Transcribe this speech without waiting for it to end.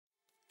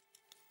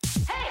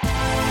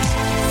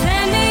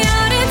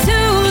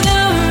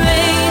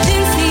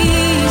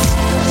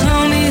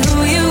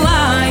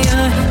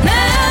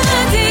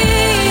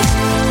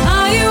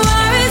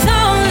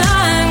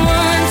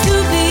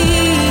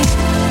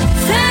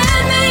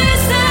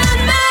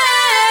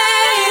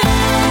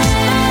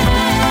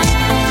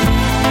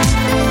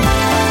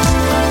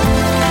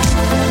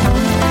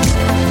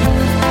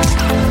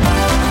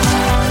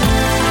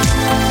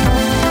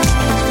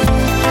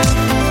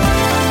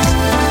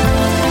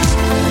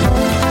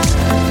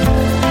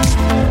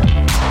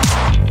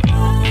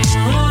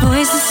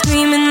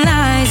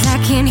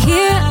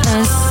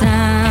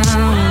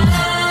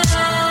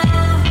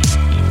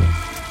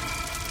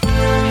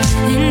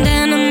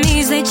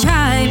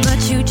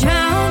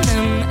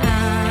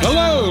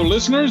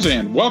listeners,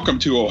 and welcome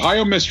to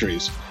Ohio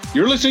Mysteries.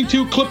 You're listening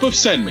to Clip of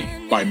Send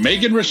Me by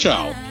Megan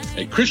Rochelle,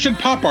 a Christian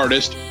pop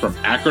artist from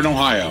Akron,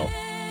 Ohio.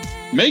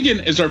 Megan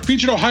is our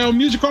featured Ohio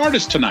musical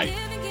artist tonight,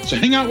 so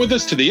hang out with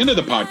us to the end of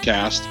the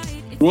podcast.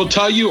 We'll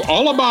tell you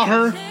all about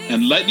her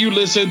and let you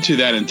listen to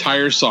that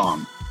entire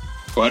song.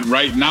 But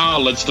right now,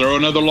 let's throw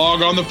another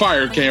log on the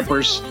fire,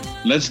 campers.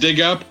 Let's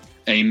dig up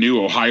a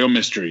new Ohio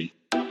mystery.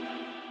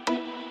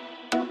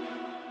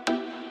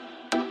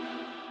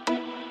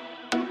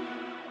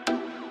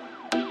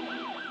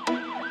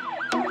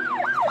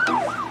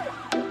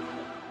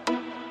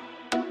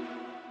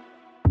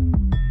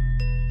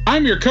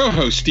 I'm your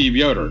co-host, Steve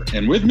Yoder,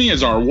 and with me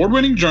is our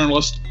award-winning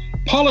journalist,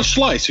 Paula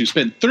Schleiss, who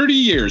spent 30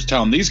 years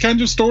telling these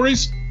kinds of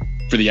stories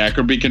for the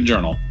Akron Beacon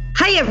Journal.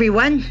 Hi,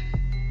 everyone.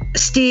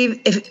 Steve,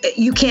 if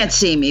you can't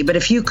see me, but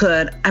if you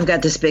could, I've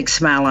got this big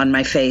smile on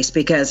my face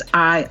because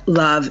I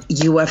love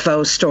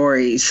UFO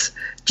stories.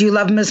 Do you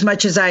love them as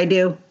much as I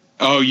do?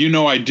 Oh, you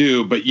know I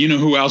do, but you know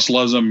who else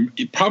loves them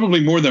probably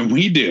more than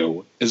we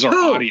do is our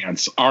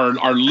audience.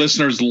 Our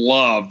listeners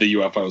love the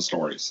UFO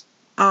stories.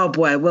 Oh,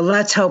 boy. Well,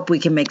 let's hope we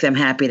can make them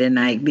happy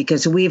tonight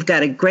because we've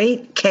got a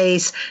great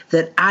case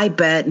that I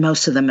bet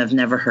most of them have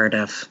never heard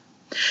of.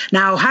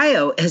 Now,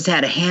 Ohio has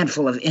had a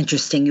handful of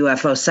interesting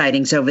UFO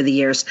sightings over the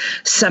years.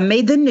 Some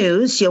made the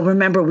news. You'll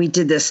remember we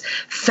did this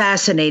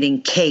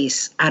fascinating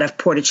case out of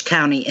Portage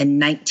County in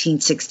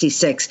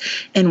 1966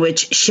 in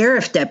which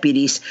sheriff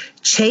deputies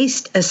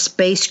chased a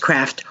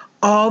spacecraft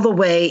all the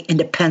way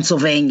into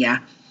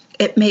Pennsylvania.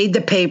 It made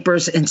the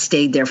papers and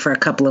stayed there for a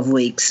couple of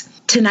weeks.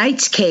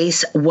 Tonight's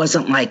case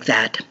wasn't like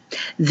that.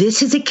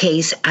 This is a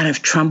case out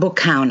of Trumbull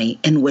County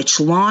in which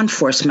law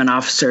enforcement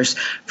officers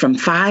from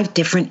 5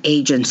 different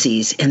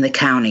agencies in the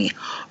county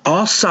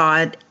all saw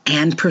it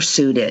and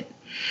pursued it.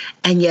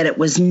 And yet it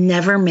was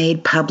never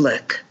made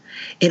public.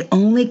 It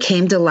only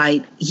came to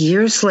light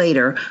years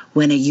later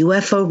when a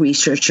UFO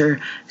researcher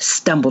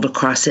stumbled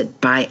across it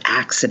by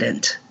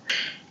accident.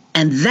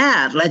 And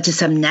that led to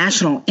some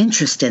national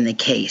interest in the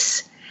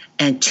case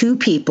and 2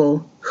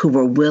 people who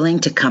were willing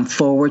to come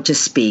forward to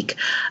speak,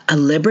 a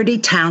Liberty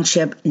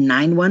Township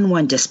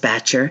 911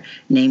 dispatcher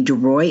named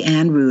Roy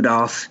Ann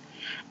Rudolph,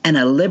 and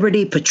a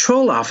Liberty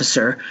Patrol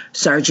officer,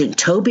 Sergeant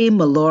Toby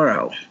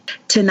Maloro.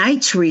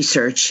 Tonight's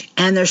research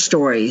and their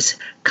stories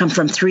come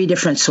from 3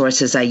 different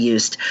sources I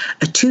used: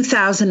 a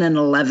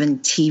 2011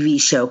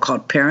 TV show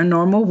called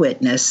Paranormal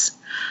Witness,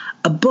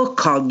 a book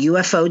called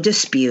UFO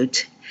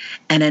Dispute,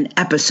 and an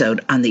episode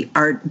on the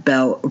Art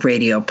Bell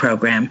radio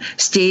program.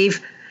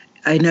 Steve,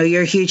 I know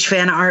you're a huge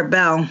fan of Art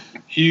Bell.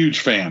 Huge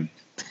fan.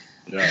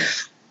 Yeah.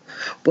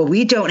 Well,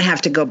 we don't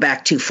have to go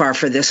back too far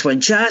for this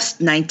one,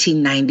 just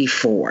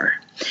 1994.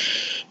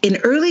 In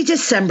early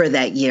December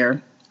that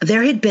year,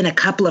 there had been a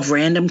couple of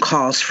random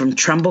calls from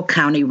Trumbull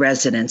County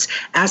residents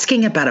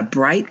asking about a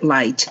bright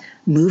light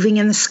moving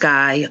in the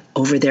sky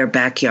over their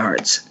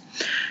backyards.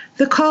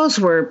 The calls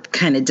were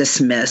kind of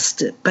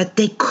dismissed, but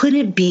they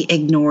couldn't be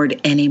ignored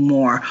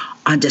anymore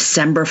on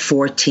December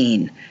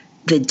 14,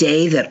 the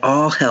day that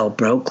all hell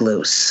broke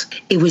loose.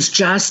 It was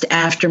just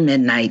after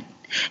midnight,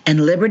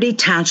 and Liberty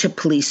Township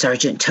Police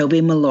Sergeant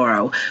Toby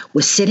Maloro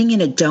was sitting in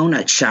a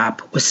donut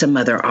shop with some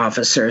other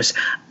officers.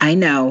 I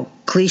know,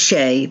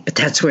 cliche, but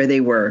that's where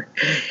they were.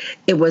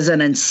 It was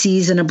an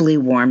unseasonably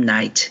warm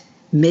night.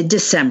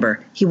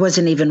 Mid-December, he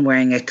wasn't even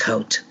wearing a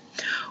coat.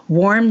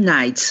 Warm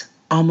nights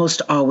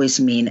almost always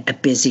mean a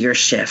busier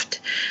shift.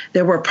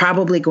 There were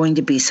probably going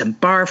to be some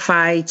bar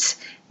fights,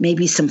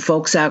 maybe some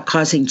folks out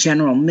causing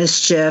general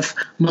mischief.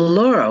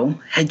 Maloro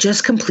had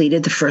just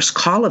completed the first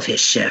call of his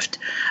shift,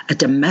 a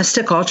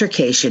domestic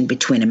altercation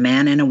between a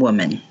man and a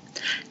woman.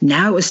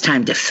 Now it was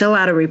time to fill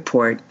out a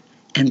report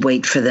and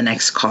wait for the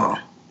next call.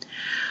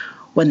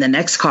 When the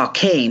next call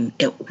came,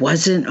 it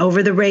wasn't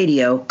over the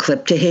radio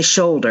clipped to his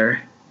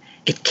shoulder.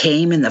 It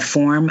came in the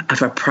form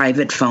of a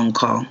private phone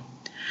call.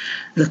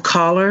 The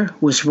caller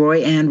was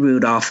Roy Ann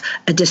Rudolph,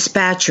 a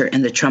dispatcher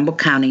in the Trumbull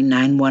County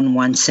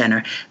 911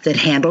 Center that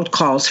handled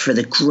calls for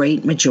the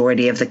great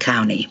majority of the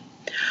county.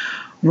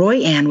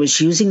 Roy Ann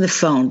was using the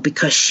phone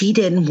because she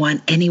didn't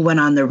want anyone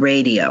on the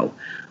radio,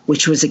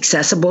 which was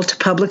accessible to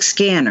public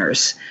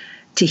scanners,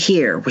 to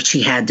hear what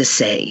she had to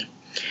say.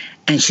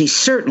 And she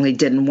certainly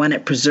didn't want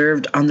it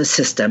preserved on the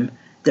system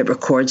that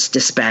records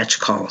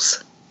dispatch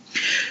calls.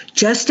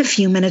 Just a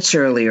few minutes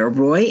earlier,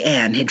 Roy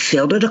Ann had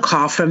fielded a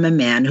call from a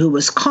man who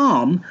was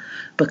calm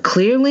but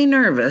clearly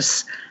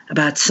nervous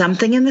about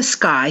something in the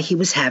sky he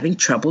was having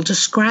trouble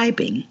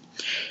describing.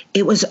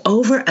 It was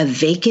over a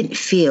vacant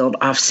field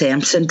off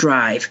Sampson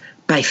Drive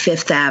by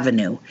 5th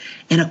Avenue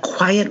in a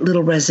quiet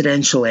little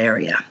residential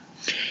area.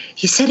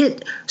 He said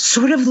it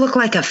sort of looked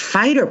like a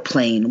fighter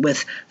plane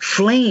with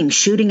flames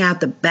shooting out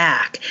the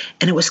back,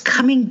 and it was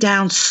coming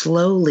down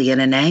slowly at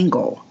an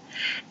angle.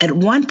 At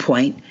one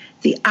point,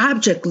 the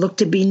object looked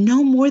to be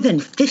no more than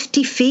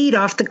 50 feet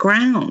off the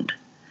ground.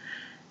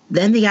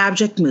 Then the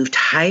object moved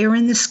higher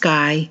in the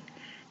sky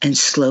and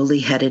slowly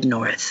headed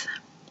north.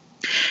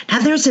 Now,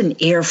 there's an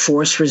Air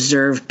Force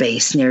Reserve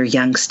base near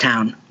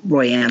Youngstown,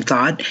 Royanne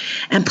thought,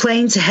 and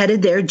planes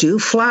headed there do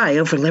fly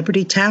over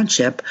Liberty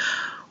Township.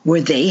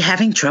 Were they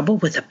having trouble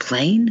with a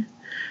plane?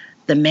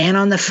 The man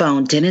on the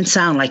phone didn't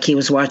sound like he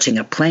was watching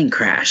a plane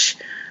crash,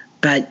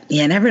 but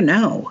you never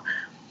know.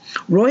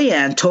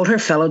 Royanne told her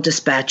fellow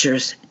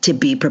dispatchers to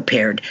be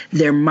prepared.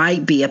 There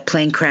might be a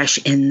plane crash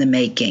in the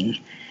making.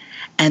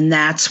 And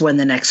that's when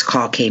the next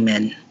call came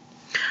in.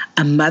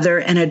 A mother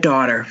and a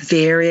daughter,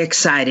 very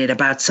excited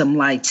about some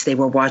lights they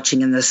were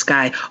watching in the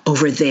sky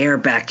over their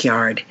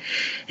backyard.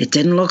 It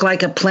didn't look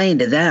like a plane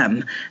to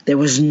them. There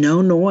was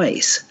no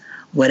noise.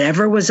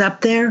 Whatever was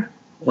up there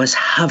was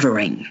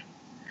hovering.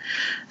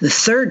 The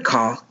third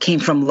call came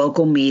from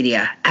local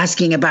media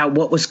asking about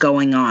what was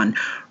going on.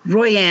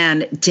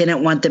 Royanne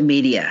didn't want the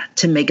media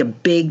to make a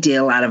big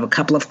deal out of a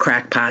couple of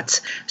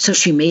crackpots, so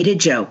she made a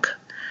joke.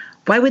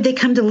 Why would they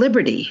come to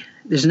Liberty?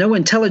 There's no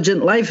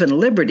intelligent life in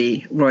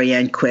Liberty,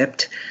 Royanne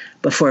quipped,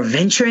 before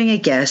venturing a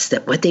guess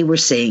that what they were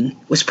seeing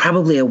was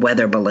probably a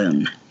weather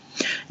balloon.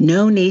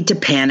 No need to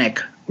panic,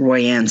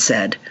 Royanne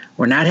said.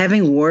 We're not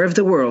having War of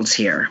the Worlds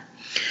here.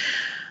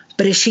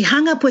 But as she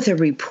hung up with a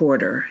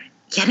reporter,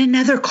 yet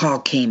another call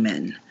came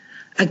in.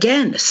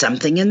 Again,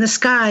 something in the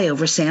sky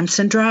over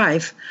Sampson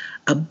Drive,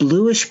 a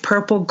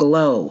bluish-purple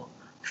glow,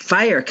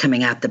 fire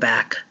coming out the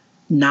back,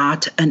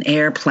 not an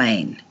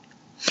airplane.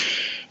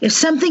 If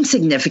something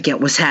significant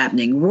was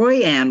happening,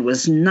 Royanne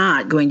was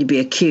not going to be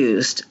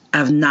accused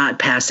of not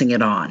passing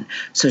it on,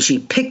 so she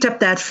picked up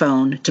that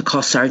phone to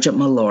call Sergeant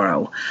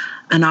Maloro,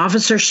 an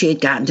officer she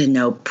had gotten to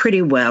know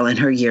pretty well in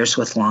her years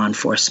with law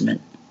enforcement.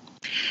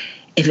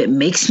 If it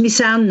makes me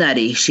sound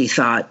nutty, she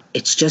thought,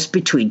 it's just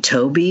between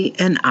Toby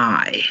and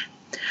I.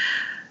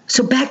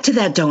 So back to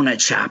that donut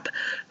shop.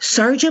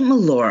 Sergeant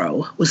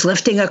Maloro was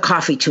lifting a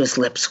coffee to his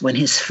lips when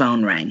his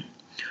phone rang.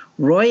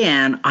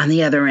 Royanne, on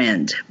the other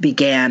end,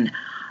 began,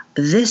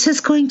 "This is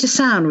going to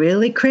sound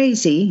really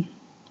crazy."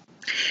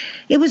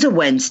 It was a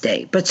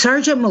Wednesday, but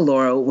Sergeant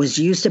Maloro was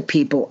used to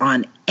people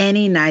on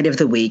any night of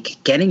the week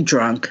getting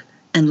drunk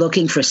and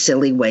looking for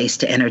silly ways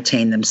to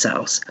entertain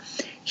themselves.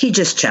 He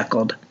just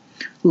chuckled.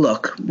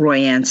 "Look,"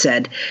 Royanne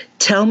said,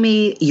 "tell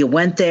me you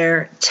went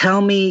there.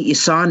 Tell me you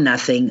saw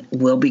nothing.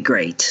 We'll be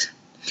great."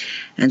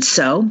 And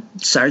so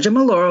Sergeant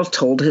Maloro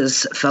told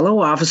his fellow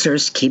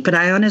officers to keep an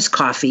eye on his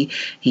coffee.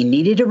 He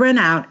needed to run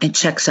out and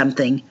check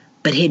something,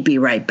 but he'd be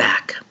right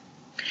back.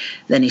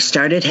 Then he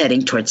started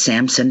heading toward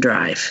Sampson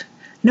Drive.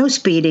 No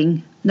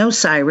speeding, no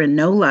siren,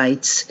 no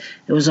lights.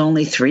 It was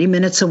only 3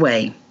 minutes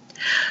away.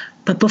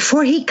 But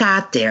before he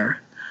got there,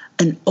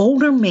 an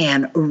older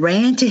man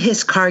ran to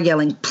his car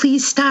yelling,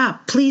 "Please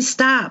stop, please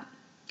stop."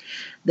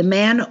 The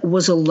man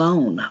was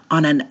alone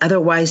on an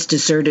otherwise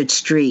deserted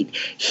street.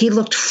 He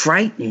looked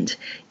frightened,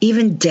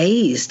 even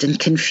dazed and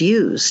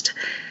confused.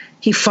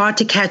 He fought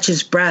to catch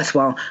his breath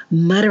while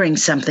muttering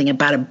something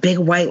about a big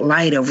white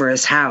light over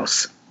his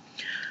house.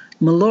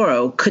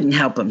 Maloro couldn't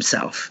help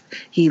himself.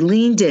 He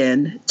leaned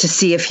in to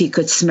see if he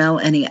could smell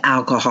any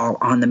alcohol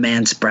on the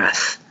man's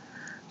breath.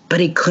 But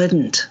he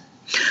couldn't.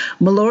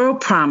 Maloro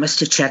promised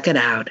to check it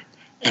out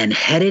and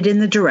headed in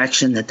the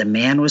direction that the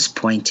man was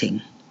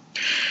pointing.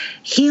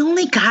 He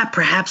only got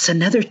perhaps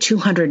another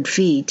 200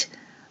 feet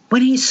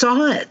when he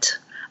saw it,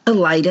 a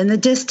light in the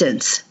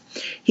distance.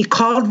 He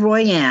called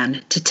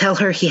Royanne to tell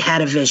her he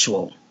had a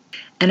visual.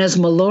 And as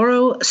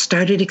Maloro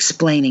started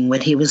explaining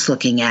what he was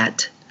looking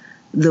at,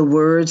 the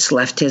words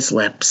left his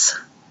lips.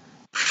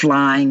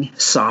 Flying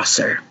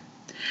saucer.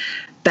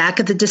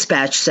 Back at the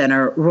dispatch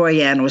center,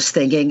 Royanne was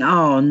thinking,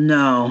 oh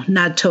no,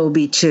 not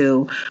Toby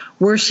too.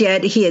 Worse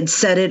yet, he had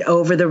said it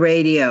over the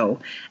radio,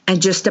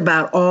 and just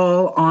about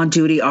all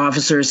on-duty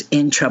officers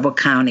in Trumbull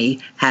County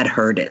had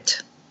heard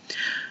it.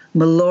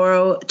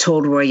 Maloro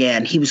told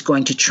Royanne he was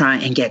going to try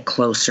and get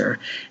closer.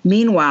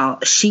 Meanwhile,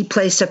 she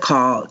placed a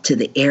call to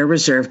the Air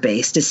Reserve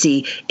Base to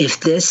see if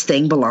this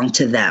thing belonged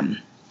to them.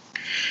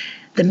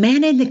 The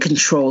man in the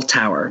control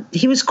tower,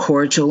 he was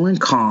cordial and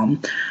calm.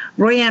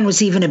 Royanne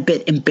was even a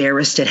bit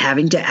embarrassed at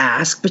having to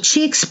ask, but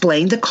she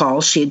explained the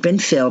call she had been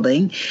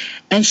fielding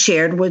and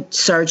shared what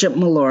Sergeant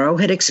Maloro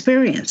had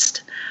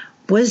experienced.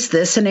 Was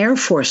this an Air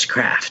Force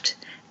craft?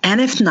 And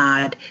if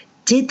not,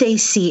 did they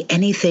see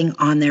anything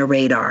on their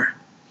radar?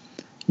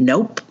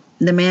 Nope,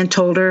 the man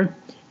told her.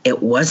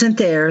 It wasn't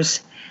theirs,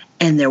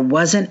 and there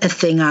wasn't a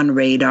thing on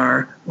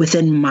radar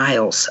within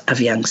miles of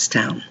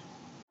Youngstown.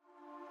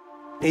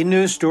 A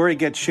news story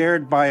gets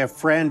shared by a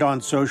friend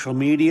on social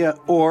media,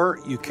 or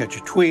you catch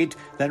a tweet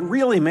that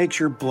really makes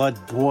your blood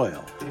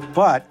boil.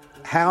 But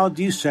how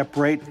do you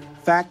separate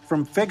fact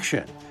from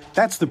fiction?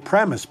 That's the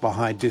premise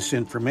behind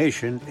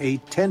Disinformation, a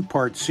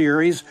 10-part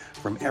series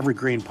from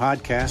Evergreen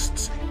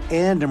Podcasts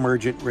and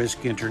Emergent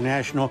Risk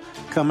International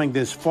coming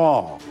this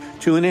fall.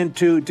 Tune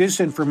into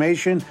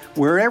Disinformation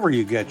wherever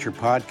you get your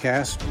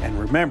podcasts, and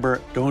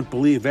remember, don't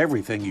believe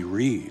everything you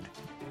read.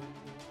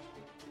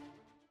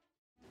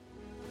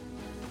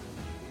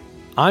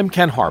 I'm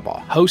Ken Harbaugh,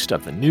 host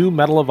of the new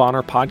Medal of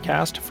Honor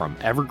podcast from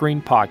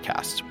Evergreen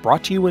Podcasts,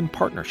 brought to you in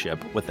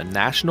partnership with the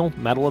National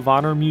Medal of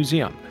Honor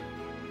Museum.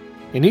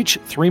 In each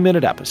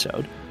 3-minute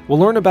episode, we'll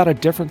learn about a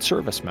different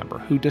service member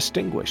who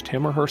distinguished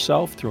him or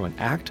herself through an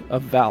act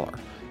of valor.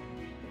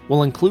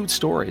 We'll include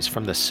stories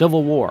from the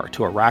Civil War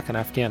to Iraq and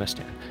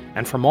Afghanistan,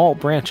 and from all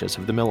branches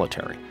of the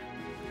military.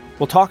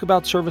 We'll talk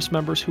about service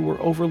members who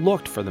were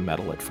overlooked for the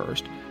medal at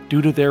first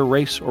due to their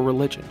race or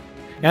religion,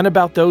 and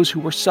about those who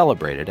were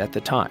celebrated at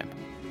the time.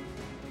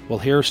 We'll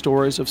hear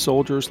stories of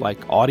soldiers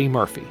like Audie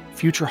Murphy,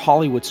 future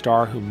Hollywood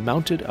star who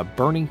mounted a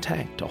burning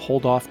tank to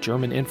hold off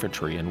German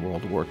infantry in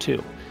World War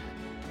II.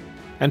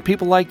 And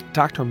people like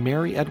Dr.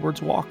 Mary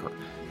Edwards Walker,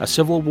 a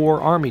Civil War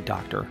Army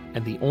doctor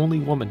and the only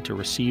woman to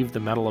receive the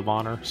Medal of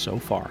Honor so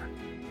far.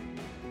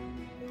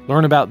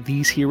 Learn about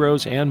these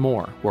heroes and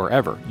more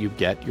wherever you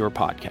get your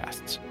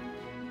podcasts.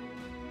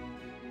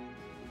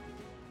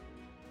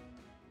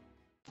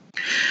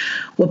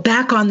 Well,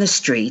 back on the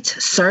street,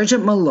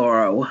 Sergeant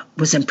Maloro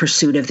was in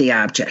pursuit of the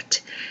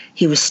object.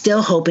 He was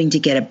still hoping to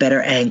get a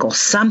better angle,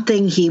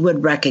 something he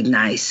would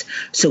recognize,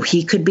 so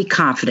he could be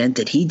confident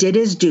that he did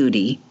his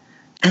duty,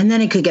 and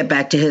then he could get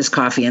back to his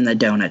coffee in the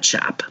donut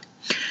shop.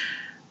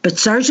 But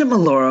Sergeant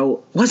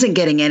Maloro wasn't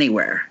getting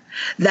anywhere.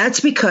 That's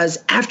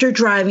because after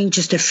driving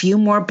just a few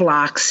more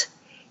blocks,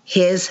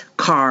 his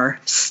car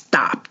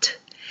stopped.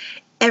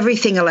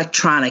 Everything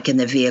electronic in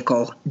the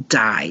vehicle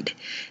died.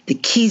 The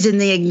keys in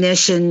the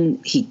ignition,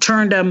 he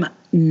turned them,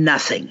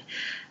 nothing.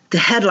 The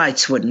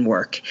headlights wouldn't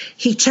work.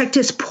 He checked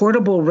his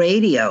portable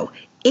radio.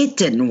 It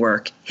didn't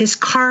work. His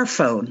car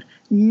phone,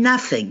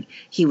 nothing.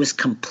 He was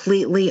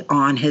completely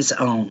on his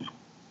own.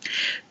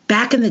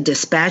 Back in the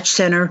dispatch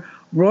center,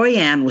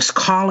 Royanne was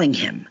calling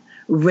him,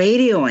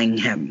 radioing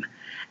him,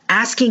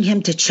 asking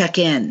him to check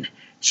in.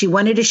 She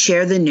wanted to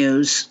share the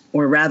news,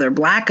 or rather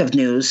lack of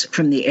news,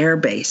 from the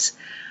airbase.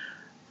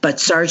 But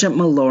Sergeant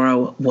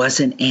Maloro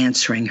wasn't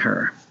answering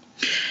her.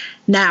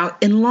 Now,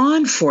 in law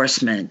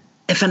enforcement,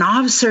 if an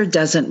officer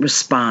doesn't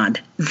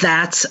respond,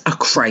 that's a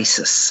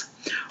crisis.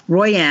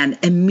 Royanne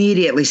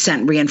immediately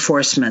sent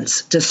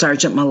reinforcements to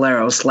Sergeant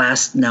Maloro's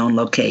last known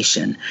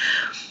location.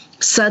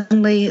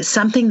 Suddenly,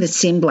 something that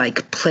seemed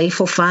like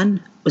playful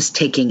fun was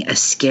taking a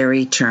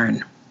scary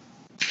turn.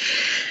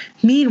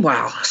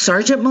 Meanwhile,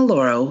 Sergeant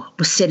Maloro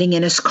was sitting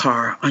in his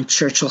car on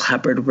Churchill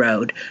Hubbard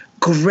Road,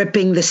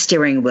 gripping the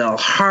steering wheel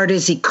hard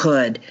as he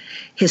could,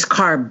 his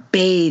car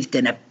bathed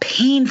in a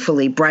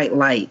painfully bright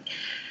light.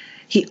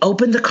 He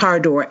opened the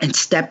car door and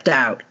stepped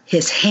out,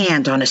 his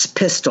hand on his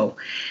pistol,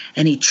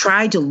 and he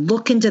tried to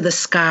look into the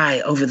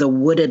sky over the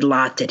wooded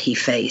lot that he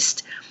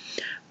faced.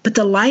 But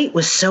the light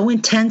was so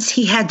intense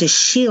he had to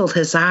shield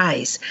his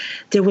eyes.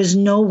 There was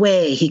no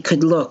way he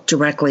could look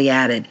directly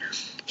at it.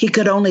 He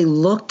could only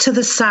look to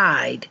the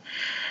side.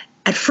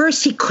 At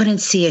first, he couldn't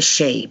see a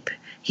shape.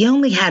 He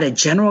only had a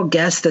general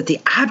guess that the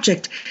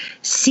object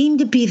seemed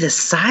to be the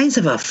size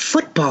of a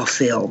football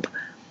field.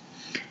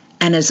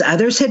 And as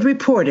others had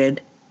reported,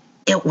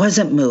 it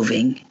wasn't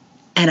moving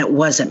and it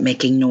wasn't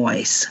making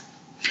noise.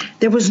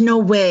 There was no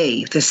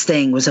way this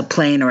thing was a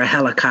plane or a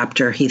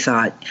helicopter, he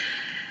thought.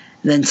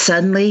 Then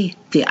suddenly,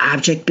 the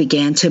object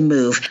began to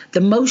move.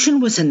 The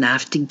motion was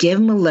enough to give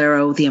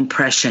Maloro the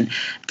impression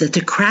that the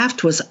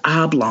craft was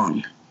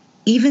oblong,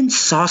 even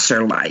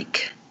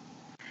saucer-like.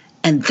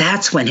 And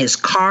that's when his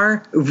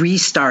car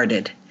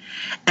restarted.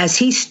 As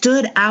he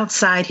stood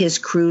outside his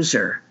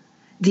cruiser,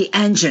 the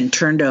engine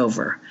turned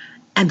over,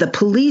 and the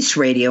police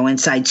radio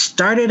inside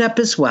started up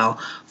as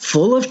well,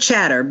 full of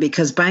chatter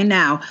because by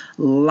now,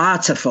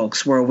 lots of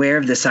folks were aware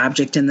of this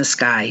object in the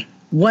sky.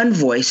 One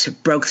voice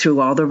broke through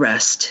all the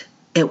rest.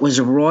 It was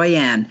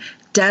Royanne,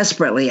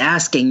 desperately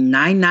asking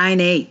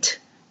 998,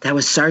 that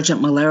was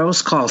Sergeant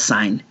Maloro's call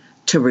sign,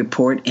 to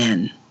report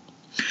in.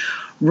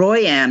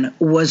 Royanne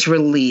was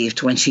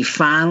relieved when she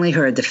finally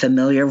heard the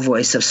familiar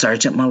voice of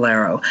Sergeant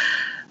Maloro,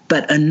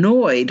 but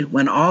annoyed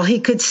when all he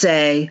could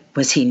say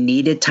was he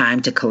needed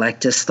time to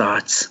collect his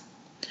thoughts.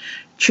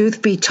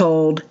 Truth be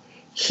told,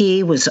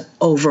 he was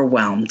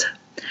overwhelmed.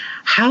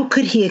 How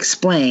could he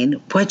explain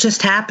what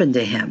just happened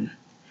to him?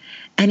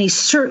 And he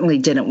certainly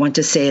didn't want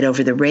to say it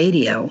over the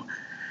radio.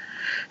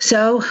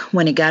 So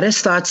when he got his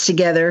thoughts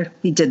together,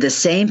 he did the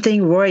same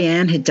thing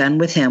Royanne had done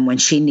with him when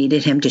she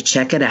needed him to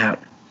check it out.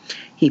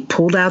 He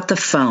pulled out the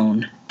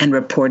phone and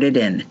reported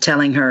in,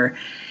 telling her,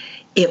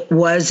 "It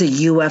was a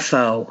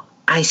UFO.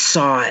 I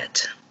saw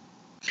it."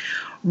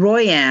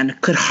 Royanne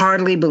could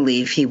hardly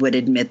believe he would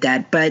admit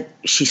that, but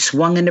she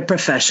swung into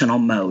professional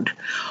mode.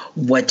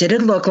 What did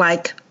it look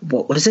like?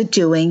 What was it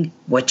doing?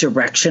 What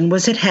direction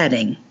was it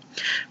heading?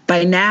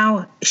 By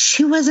now,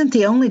 she wasn't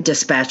the only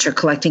dispatcher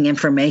collecting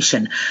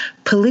information.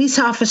 Police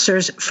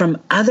officers from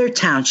other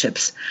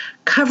townships,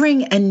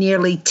 covering a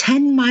nearly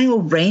 10-mile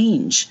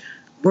range,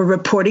 were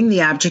reporting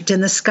the object in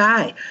the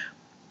sky.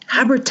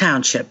 Hubbard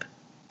Township,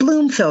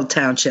 Bloomfield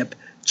Township,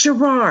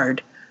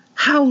 Girard,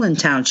 Howland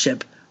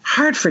Township,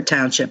 Hartford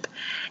Township,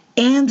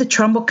 and the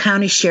Trumbull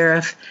County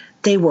Sheriff,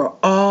 they were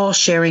all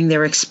sharing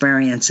their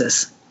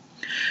experiences.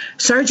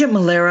 Sergeant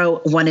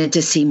Maloro wanted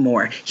to see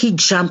more. He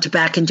jumped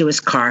back into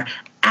his car,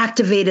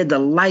 activated the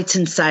lights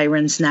and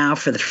sirens now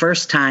for the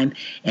first time,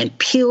 and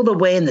peeled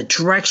away in the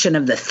direction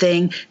of the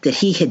thing that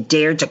he had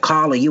dared to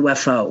call a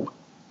UFO.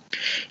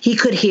 He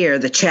could hear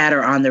the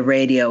chatter on the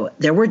radio.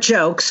 There were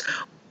jokes.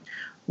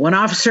 One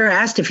officer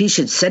asked if he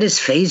should set his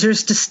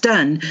phasers to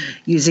stun,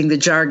 using the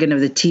jargon of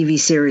the TV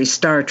series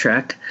Star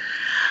Trek.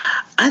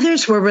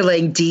 Others were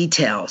relaying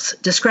details,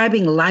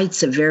 describing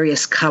lights of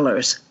various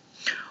colors.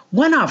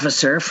 One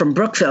officer from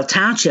Brookville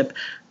Township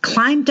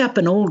climbed up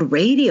an old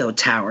radio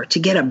tower to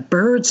get a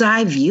bird's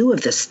eye view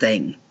of this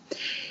thing.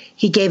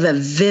 He gave a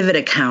vivid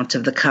account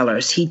of the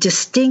colors. He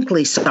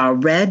distinctly saw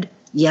red,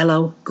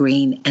 yellow,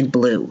 green, and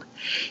blue.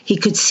 He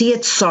could see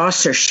its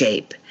saucer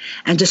shape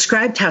and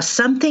described how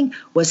something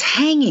was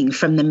hanging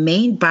from the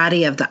main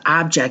body of the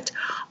object,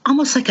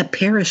 almost like a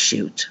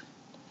parachute.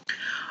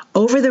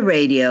 Over the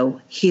radio,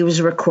 he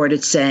was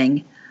recorded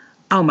saying,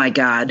 "Oh my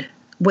God,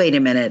 wait a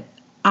minute.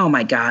 Oh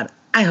my God,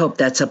 I hope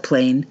that's a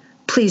plane.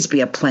 Please be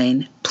a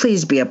plane.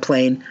 Please be a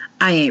plane.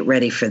 I ain't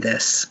ready for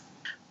this."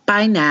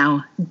 By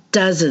now,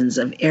 dozens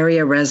of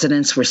area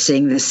residents were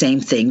seeing the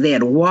same thing. They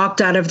had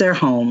walked out of their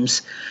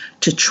homes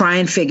to try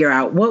and figure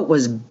out what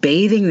was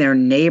bathing their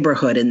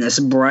neighborhood in this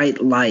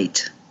bright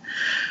light.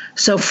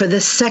 So for the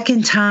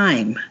second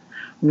time,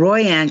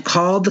 Royanne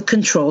called the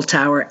control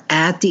tower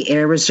at the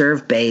Air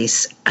Reserve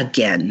Base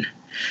again.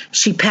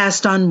 She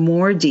passed on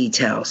more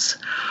details.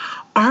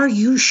 "Are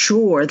you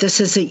sure this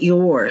isn't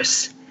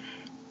yours?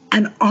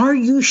 And are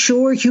you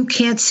sure you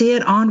can't see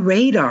it on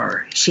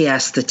radar?" she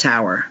asked the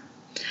tower.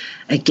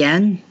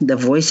 Again, the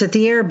voice at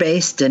the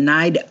airbase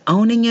denied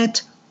owning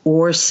it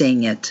or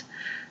seeing it.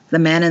 The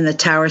man in the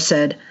tower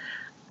said,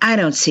 "I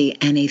don't see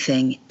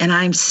anything, and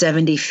I'm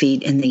 70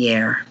 feet in the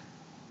air."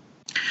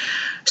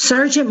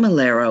 Sergeant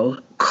Malero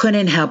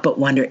couldn't help but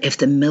wonder if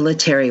the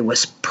military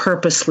was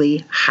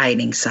purposely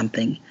hiding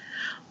something.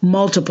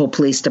 Multiple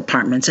police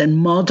departments and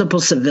multiple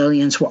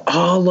civilians were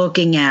all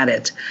looking at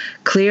it.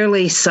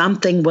 Clearly,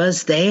 something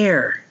was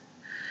there.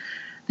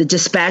 The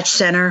dispatch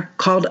center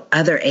called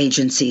other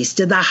agencies.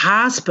 Did the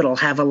hospital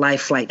have a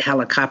life flight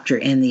helicopter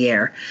in the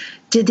air?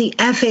 Did the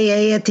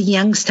FAA at the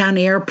Youngstown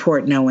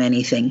Airport know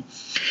anything?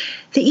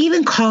 They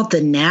even called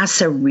the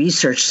NASA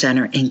Research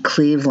Center in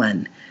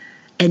Cleveland.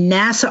 And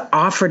NASA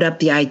offered up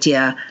the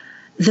idea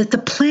that the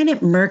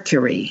planet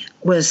Mercury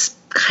was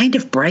kind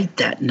of bright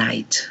that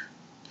night.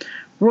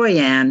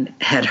 Royanne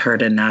had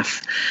heard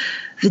enough.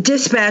 The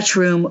dispatch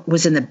room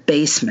was in the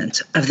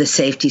basement of the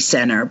safety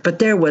center, but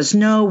there was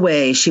no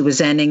way she was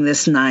ending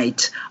this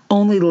night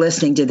only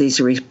listening to these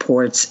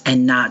reports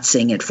and not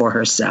seeing it for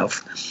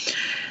herself.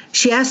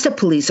 She asked a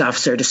police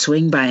officer to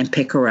swing by and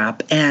pick her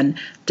up, and,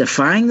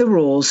 defying the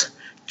rules,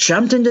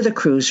 jumped into the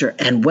cruiser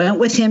and went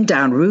with him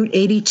down Route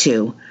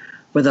 82,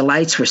 where the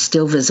lights were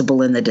still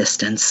visible in the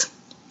distance.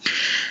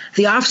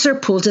 The officer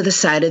pulled to the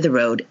side of the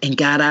road and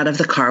got out of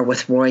the car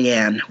with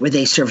Royanne, where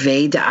they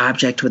surveyed the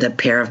object with a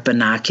pair of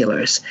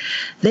binoculars.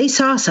 They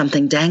saw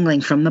something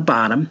dangling from the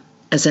bottom,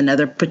 as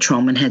another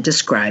patrolman had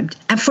described,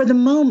 and for the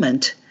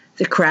moment,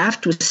 the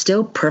craft was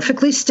still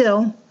perfectly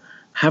still,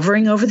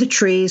 hovering over the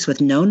trees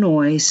with no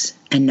noise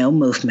and no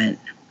movement.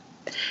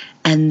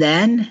 And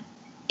then,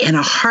 in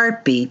a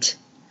heartbeat,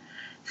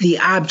 the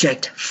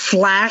object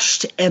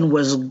flashed and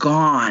was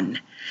gone,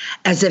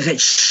 as if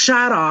it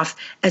shot off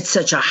at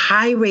such a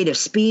high rate of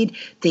speed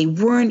they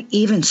weren't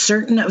even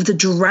certain of the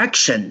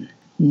direction.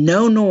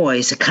 No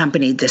noise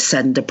accompanied this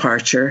sudden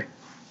departure.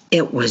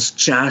 It was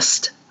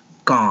just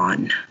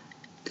gone.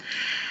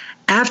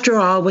 After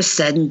all was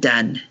said and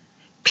done,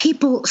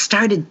 people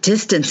started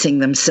distancing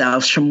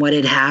themselves from what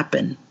had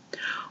happened.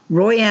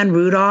 Royanne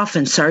Rudolph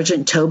and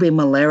Sergeant Toby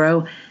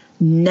Malero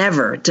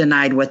never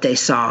denied what they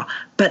saw,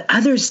 but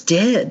others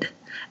did,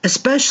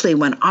 especially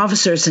when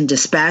officers and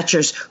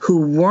dispatchers who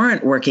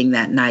weren't working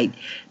that night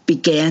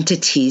began to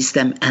tease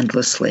them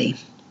endlessly.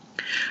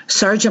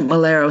 Sergeant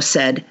Malero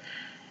said,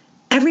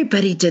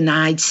 "Everybody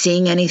denied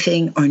seeing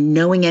anything or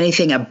knowing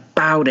anything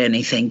about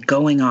anything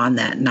going on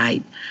that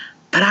night.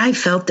 But I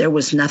felt there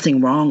was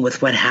nothing wrong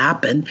with what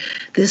happened.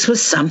 This was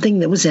something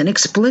that was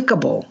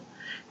inexplicable.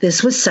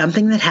 This was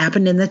something that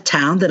happened in the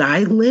town that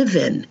I live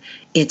in.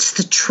 It's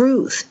the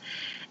truth.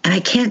 And I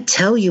can't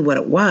tell you what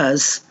it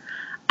was.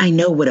 I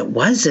know what it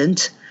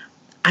wasn't.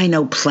 I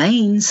know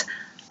planes.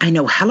 I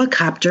know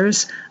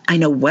helicopters. I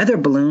know weather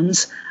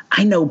balloons.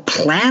 I know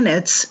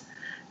planets.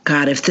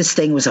 God, if this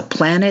thing was a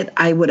planet,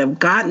 I would have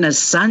gotten a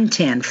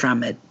suntan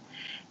from it.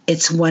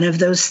 It's one of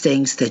those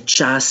things that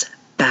just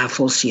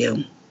baffles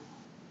you."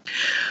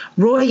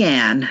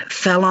 Royanne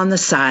fell on the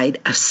side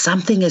of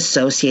something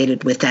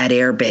associated with that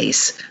air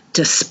base,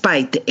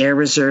 despite the Air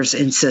Reserve's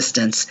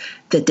insistence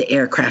that the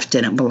aircraft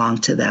didn't belong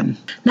to them.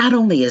 Not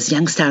only is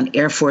Youngstown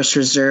Air Force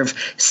Reserve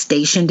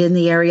stationed in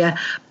the area,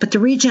 but the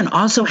region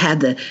also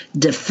had the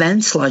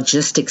Defense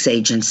Logistics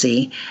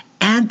Agency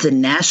and the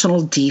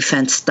National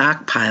Defense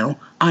Stockpile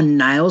on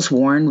Niles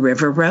Warren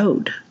River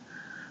Road.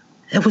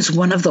 It was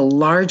one of the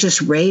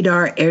largest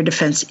radar air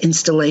defense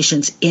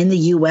installations in the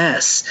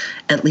U.S.,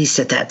 at least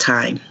at that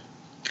time.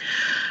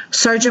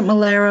 Sergeant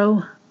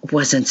Malero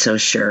wasn't so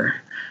sure.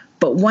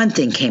 But one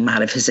thing came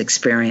out of his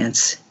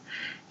experience.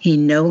 He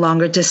no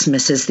longer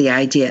dismisses the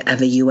idea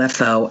of a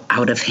UFO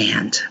out of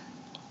hand.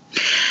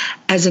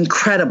 As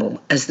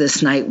incredible as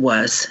this night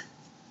was,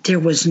 there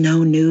was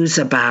no news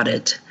about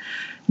it.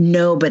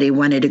 Nobody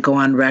wanted to go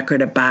on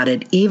record about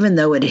it, even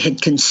though it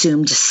had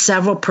consumed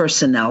several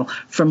personnel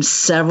from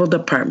several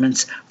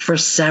departments for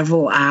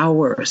several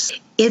hours.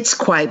 It's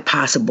quite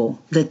possible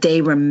that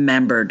they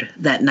remembered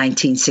that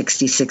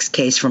 1966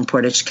 case from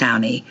Portage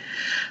County.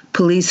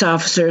 Police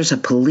officers, a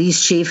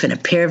police chief, and a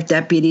pair of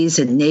deputies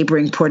in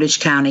neighboring Portage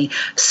County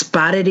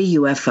spotted a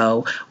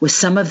UFO, with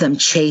some of them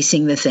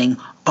chasing the thing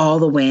all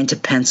the way into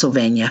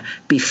Pennsylvania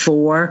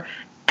before,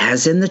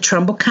 as in the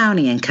Trumbull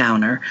County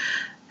encounter,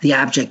 the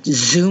object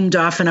zoomed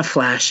off in a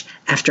flash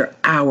after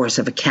hours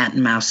of a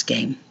cat-and-mouse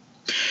game.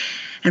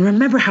 And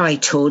remember how I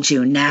told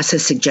you NASA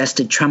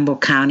suggested Trumbull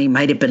County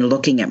might have been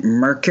looking at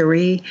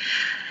Mercury?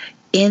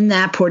 In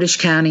that Portage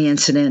County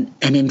incident,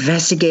 an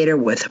investigator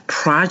with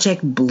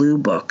Project Blue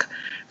Book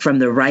from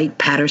the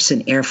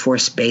Wright-Patterson Air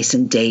Force Base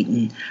in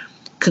Dayton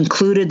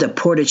concluded the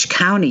Portage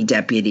County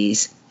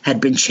deputies had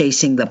been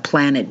chasing the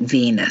planet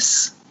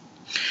Venus.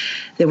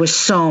 There was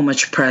so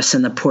much press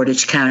in the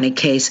Portage County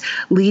case,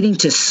 leading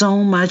to so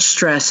much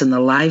stress in the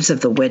lives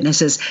of the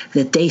witnesses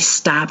that they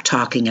stopped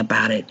talking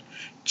about it,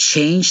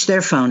 changed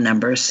their phone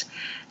numbers,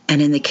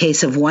 and in the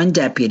case of one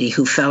deputy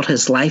who felt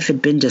his life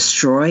had been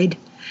destroyed,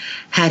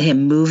 had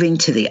him moving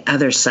to the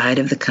other side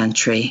of the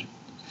country.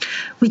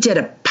 We did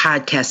a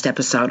podcast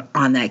episode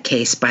on that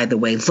case, by the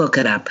way. Look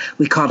it up.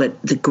 We called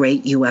it The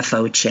Great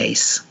UFO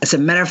Chase. As a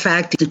matter of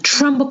fact, the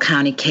Trumbull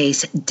County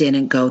case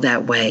didn't go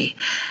that way.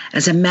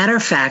 As a matter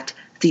of fact,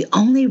 the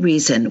only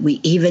reason we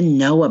even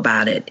know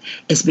about it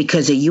is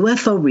because a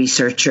UFO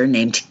researcher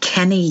named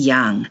Kenny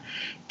Young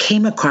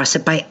came across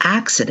it by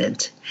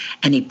accident,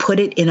 and he put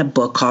it in a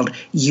book called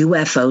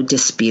UFO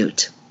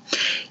Dispute.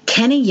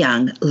 Kenny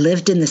Young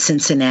lived in the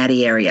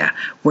Cincinnati area,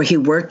 where he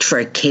worked for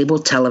a cable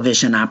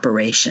television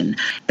operation.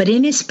 But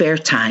in his spare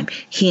time,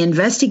 he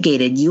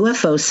investigated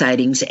UFO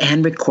sightings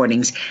and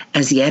recordings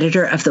as the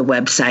editor of the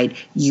website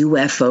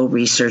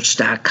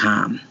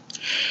UFOresearch.com.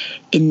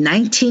 In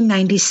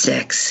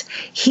 1996,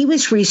 he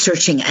was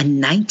researching a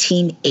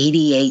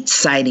 1988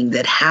 sighting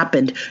that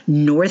happened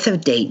north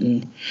of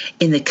Dayton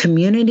in the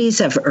communities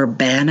of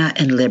Urbana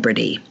and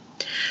Liberty.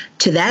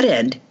 To that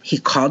end, he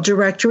called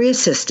directory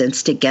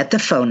assistants to get the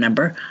phone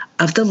number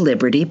of the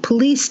Liberty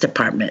Police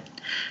Department.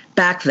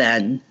 Back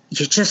then,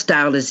 you just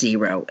dialed a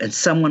 0 and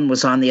someone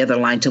was on the other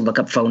line to look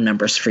up phone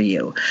numbers for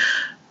you.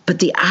 But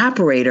the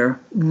operator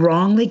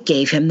wrongly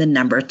gave him the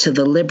number to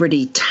the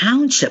Liberty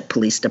Township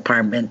Police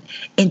Department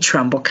in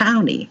Trumbull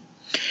County.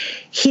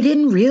 He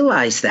didn't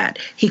realize that.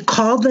 He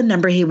called the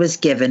number he was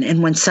given,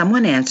 and when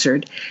someone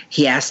answered,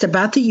 he asked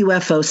about the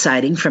UFO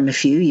sighting from a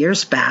few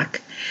years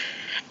back.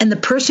 And the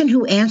person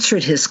who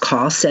answered his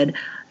call said,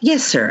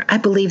 "Yes, sir, I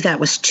believe that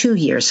was 2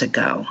 years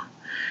ago."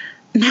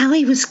 Now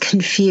he was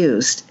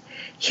confused.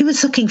 He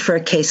was looking for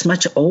a case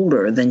much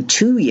older than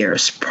 2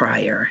 years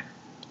prior.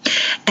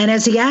 And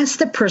as he asked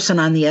the person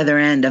on the other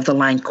end of the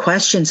line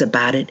questions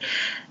about it,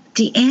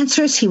 the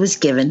answers he was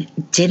given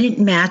didn't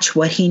match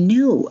what he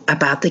knew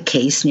about the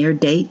case near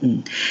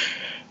Dayton.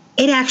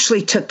 It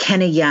actually took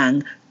Kenny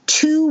Young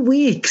 2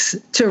 weeks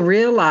to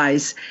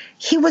realize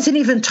he wasn't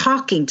even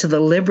talking to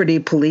the Liberty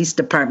Police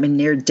Department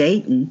near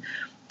Dayton,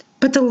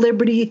 but the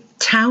Liberty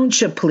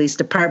Township Police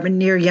Department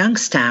near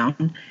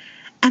Youngstown,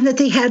 and that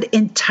they had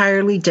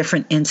entirely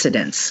different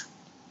incidents.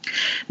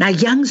 Now,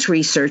 Young's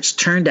research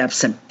turned up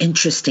some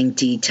interesting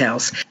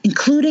details,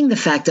 including the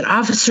fact that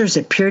officers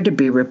appeared to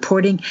be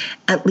reporting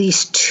at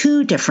least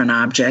 2 different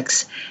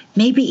objects,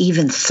 maybe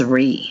even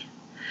 3.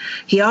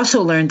 He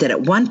also learned that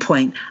at one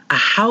point, a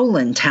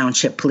Howland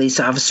Township police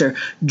officer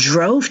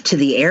drove to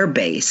the air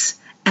base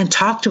and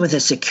talked with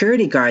a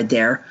security guard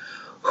there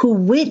who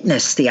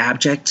witnessed the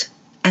object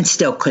and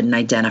still couldn't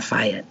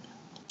identify it.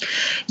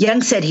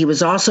 Young said he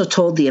was also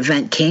told the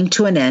event came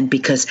to an end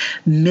because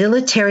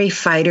military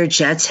fighter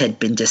jets had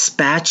been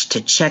dispatched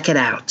to check it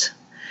out.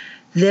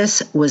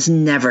 This was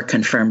never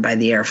confirmed by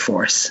the Air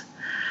Force.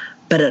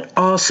 But it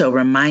also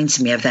reminds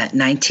me of that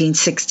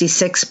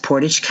 1966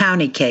 Portage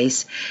County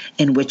case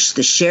in which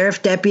the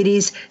sheriff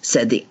deputies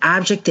said the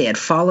object they had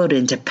followed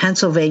into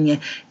Pennsylvania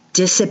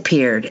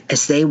disappeared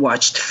as they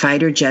watched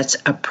fighter jets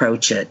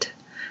approach it,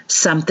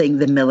 something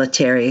the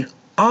military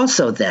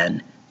also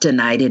then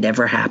denied it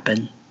ever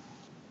happened.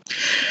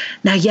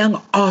 Now,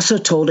 Young also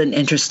told an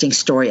interesting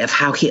story of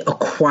how he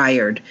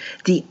acquired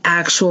the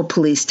actual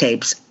police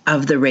tapes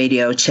of the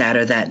radio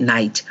chatter that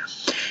night.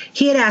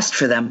 He had asked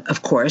for them,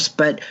 of course,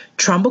 but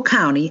Trumbull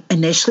County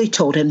initially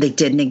told him they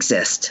didn't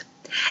exist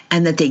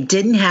and that they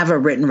didn't have a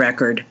written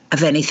record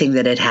of anything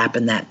that had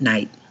happened that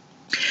night.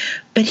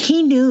 But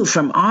he knew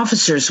from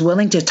officers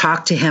willing to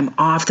talk to him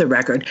off the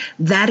record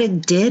that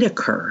it did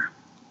occur.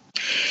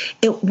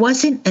 It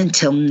wasn't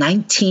until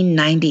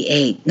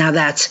 1998, now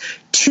that's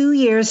 2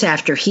 years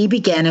after he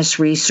began his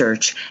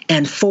research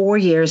and 4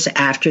 years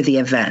after the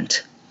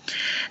event,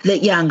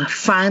 that Young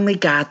finally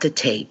got the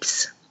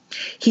tapes.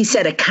 He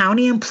said a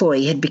county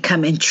employee had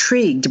become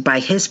intrigued by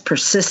his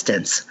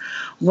persistence,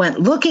 went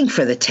looking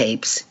for the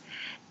tapes,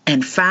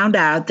 and found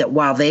out that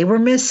while they were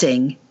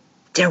missing,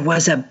 there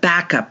was a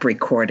backup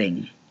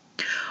recording.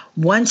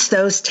 Once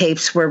those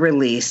tapes were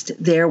released,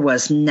 there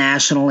was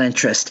national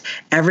interest.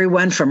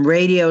 Everyone from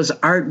radio's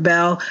Art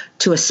Bell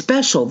to a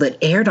special that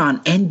aired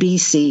on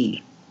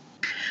NBC.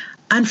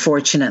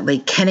 Unfortunately,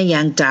 Kenny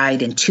Young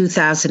died in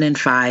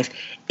 2005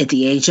 at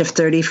the age of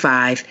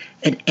 35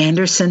 at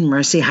Anderson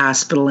Mercy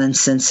Hospital in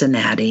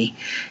Cincinnati.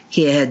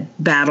 He had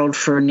battled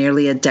for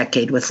nearly a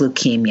decade with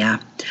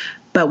leukemia.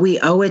 But we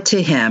owe it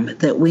to him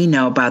that we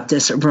know about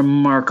this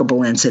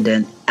remarkable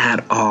incident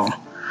at all.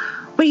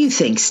 What do you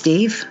think,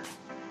 Steve?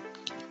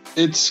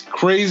 It's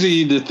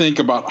crazy to think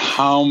about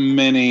how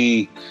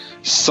many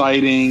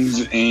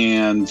sightings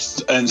and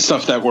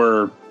stuff that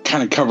were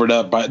kind of covered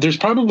up, but there's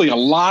probably a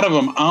lot of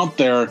them out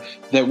there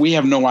that we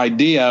have no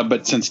idea.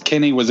 But since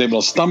Kenny was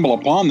able to stumble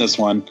upon this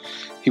one,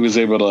 he was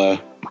able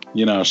to,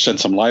 shed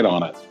some light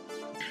on it.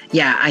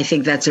 Yeah, I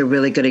think that's a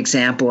really good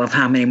example of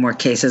how many more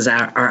cases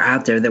are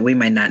out there that we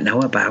might not know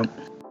about.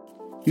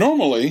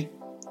 Normally,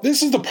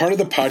 this is the part of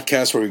the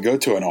podcast where we go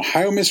to an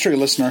Ohio Mystery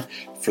listener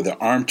for the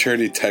Armchair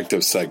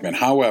Detective segment.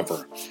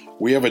 However,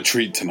 we have a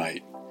treat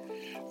tonight.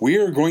 We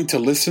are going to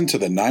listen to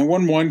the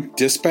 911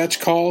 dispatch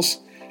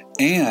calls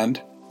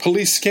and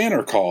police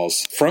scanner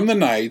calls from the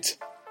night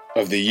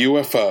of the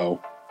UFO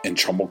in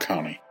Trumbull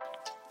County.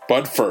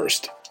 But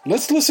first,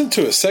 let's listen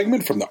to a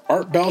segment from the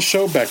Art Bell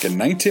Show back in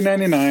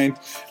 1999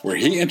 where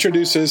he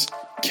introduces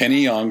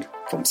Kenny Young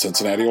from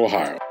Cincinnati,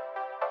 Ohio.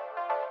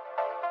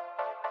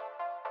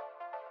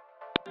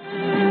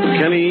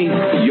 Kenny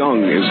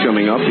Young is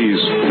coming up.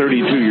 He's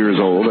 32 years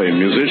old, a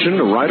musician,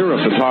 a writer, a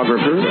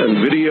photographer,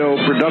 and video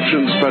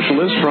production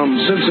specialist from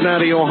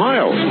Cincinnati,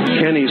 Ohio.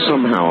 Kenny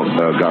somehow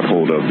got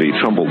hold of the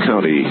Trumbull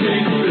County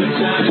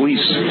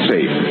police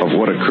tape of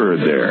what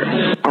occurred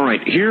there. All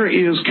right, here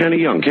is Kenny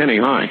Young. Kenny,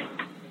 hi.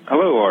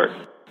 Hello, Art.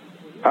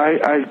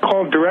 I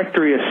called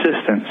directory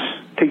assistance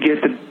to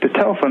get the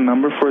telephone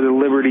number for the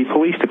Liberty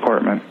Police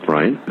Department.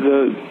 Right.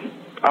 The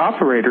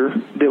operator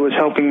that was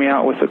helping me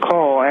out with the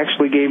call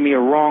actually gave me a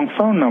wrong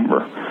phone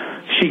number.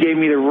 She gave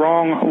me the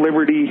wrong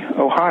Liberty,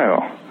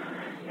 Ohio.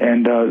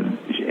 And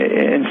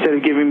instead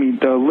of giving me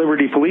the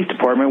Liberty Police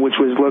Department, which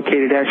was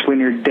located actually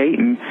near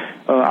Dayton,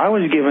 I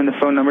was given the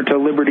phone number to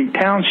Liberty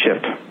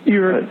Township.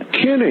 You're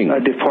kidding. A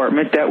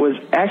department that was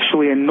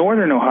actually in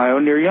northern Ohio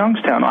near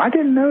Youngstown. I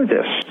didn't know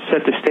this.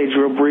 Set the stage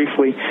real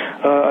briefly.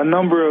 A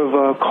number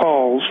of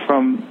calls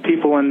from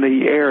people in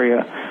the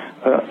area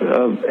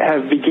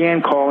have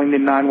began calling the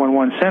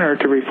 911 center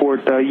to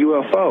report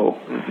UFO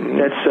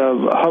that's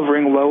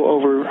hovering low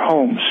over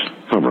homes.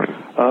 Hovering.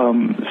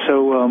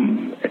 So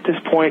at this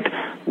point,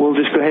 we'll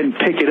just go ahead and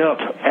pick it up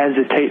as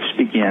the tapes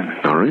begin.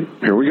 All right,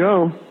 here we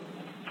go.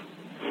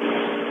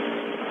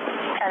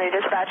 County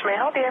Dispatch, may I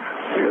help you?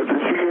 Yeah,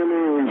 did you get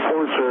any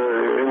reports of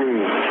any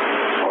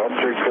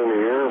objects in the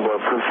air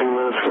about 15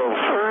 minutes ago?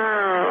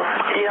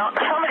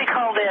 Somebody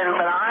called in,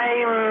 but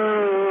I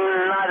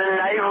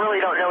really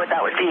don't know what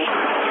that would be.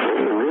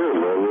 It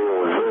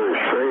was very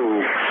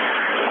strange.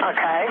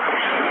 Okay.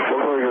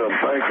 Looked like a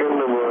back end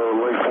of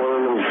like one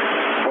of them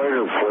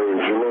fighter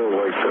planes,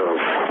 like the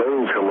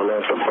plane coming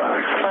out the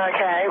back.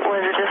 Okay.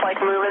 Was it just like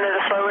moving at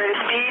a slow rate of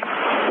speed?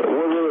 It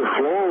wasn't a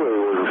slow rate,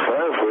 it was a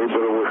fast rate,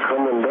 but it was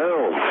coming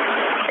down.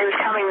 It was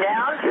coming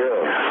down?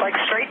 Yeah. Like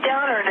straight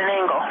down or at an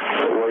angle?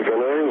 Like an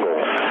angle.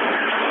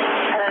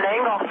 At an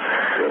angle?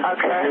 Yeah.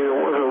 Okay. I mean, it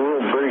wasn't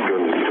real big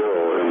in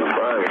the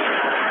back.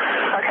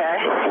 Okay.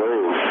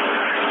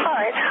 All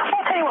right. Well,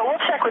 I'll tell you what,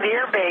 we'll check with the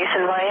Air Base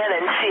in Vienna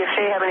and see if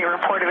they have any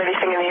report of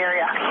anything in the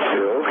area.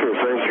 Yeah, okay,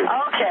 thank you.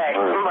 Okay.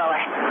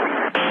 Bye-bye.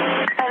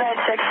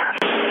 996.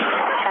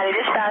 County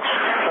Dispatch.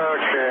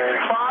 Okay.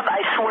 Bob,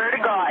 I swear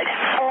to God,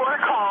 4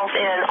 calls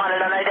in on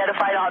an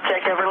unidentified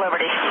object over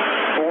Liberty.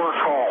 4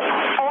 calls.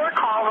 4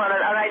 calls on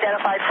an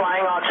unidentified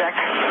flying object.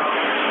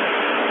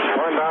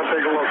 Why not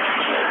take a look?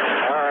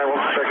 All right,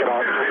 let's check it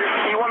out.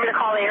 You want me to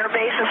call the Air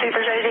Base and see if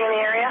there's anything in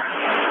the area?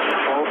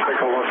 I'll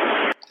take a look.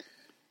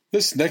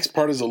 This next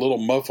part is a little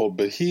muffled,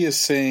 but he is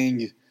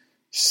saying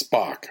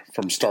Spock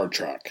from Star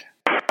Trek.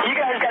 You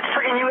guys got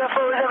freaking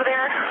UFOs over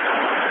there?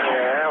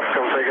 Yeah, ask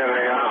them if they got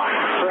any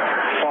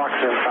Spock's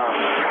in town.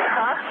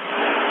 Huh?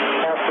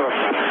 Ask them if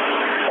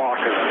Spock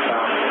is in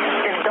town.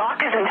 If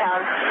Doc is in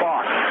town?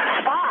 Spock.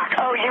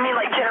 Spock? Oh, you mean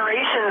like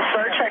Generations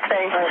Star Trek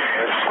thing?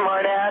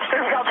 Smart ass.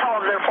 I'll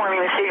tell them they're filming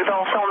the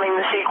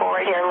sequel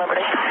right here in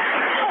Liberty.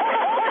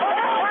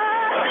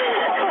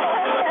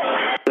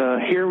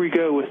 Here we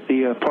go with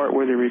the part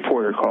where the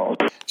reporter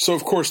called. So,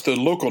 of course, the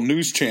local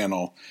news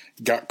channel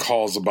got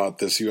calls about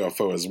this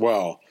UFO as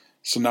well.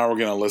 So now we're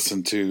going to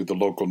listen to the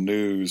local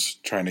news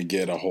trying to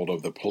get a hold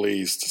of the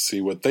police to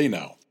see what they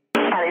know.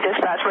 County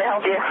Dispatch, may I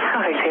help you?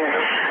 Hi, dear.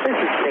 This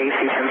is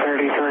Stacy from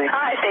 33.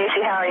 Hi,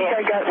 Stacy. How are you?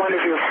 I got one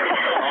of your...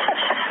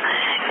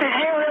 Did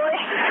you really?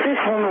 This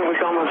woman was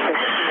almost...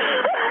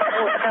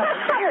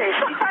 Sorry.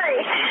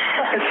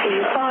 She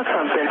saw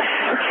something.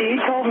 She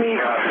told me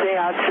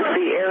that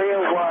the area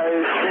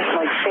was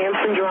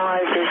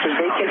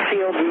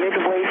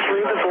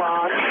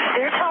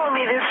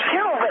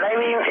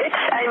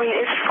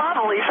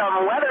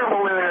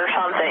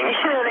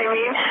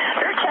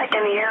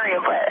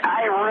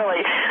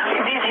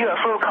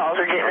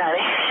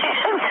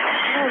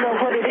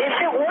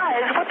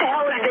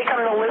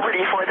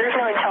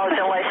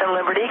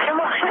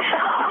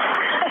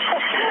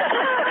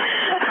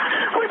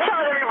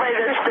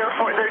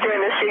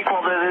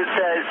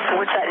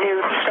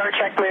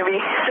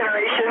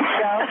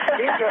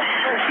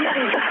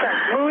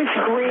was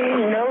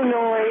green, no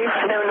noise.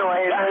 No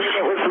noise.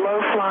 It was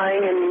low flying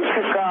and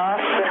took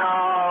off.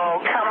 Oh,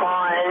 come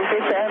on.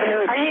 Fifth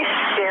Avenue. Are you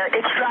serious?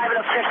 It's driving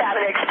up Fifth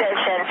Avenue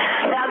Extension.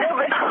 Now,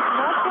 nobody...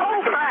 Oh,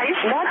 Christ.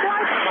 Not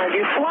that.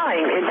 It's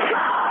flying. It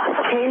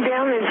came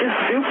down and just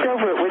zooped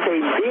over it with a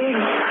big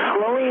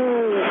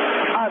glowing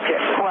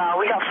object. Well,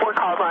 we got 4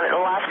 calls on it.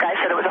 The last guy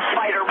said it was a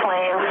fighter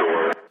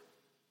plane.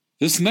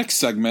 This next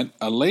segment,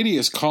 a lady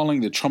is calling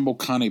the Trumbull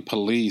County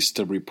Police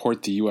to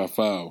report the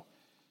UFO.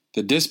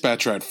 The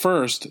dispatcher at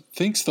first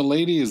thinks the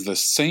lady is the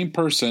same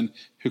person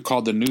who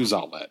called the news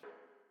outlet.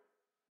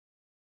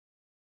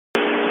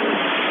 County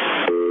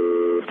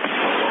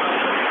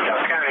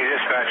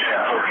dispatch.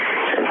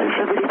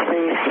 Liberty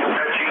Police.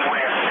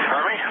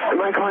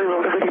 Am I calling the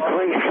Liberty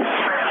Police?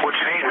 What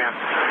you need, ma'am?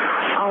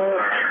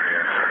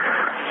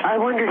 I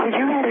wonder, did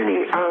you have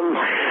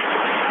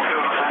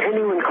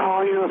anyone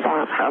call you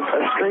about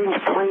a strange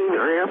plane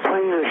or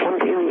airplane or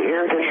something in the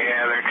air?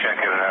 Yeah, they're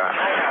checking it out.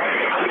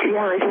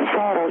 Yeah, I just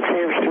saw it on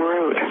Sampson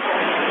Road.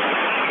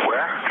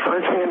 Where? On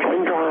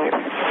Sampson Drive.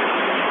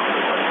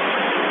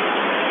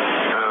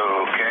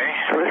 Okay.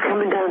 I was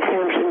coming down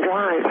Sampson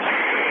Drive.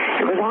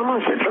 It was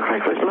almost, it looked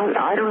like it was,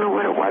 I don't know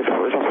what it was. It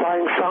was a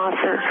flying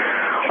saucer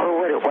or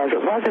what it was.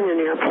 It wasn't an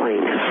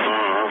airplane.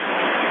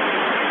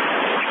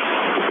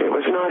 It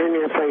was not an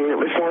airplane. It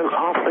was down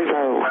awfully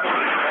low.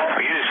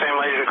 Are you the same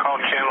lady that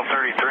called Channel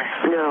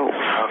 33? No.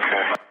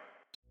 Okay.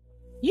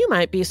 You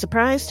might be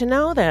surprised to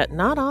know that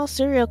not all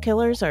serial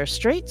killers are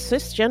straight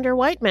cisgender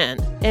white men,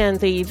 and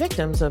the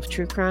victims of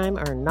true crime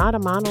are not a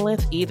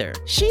monolith either.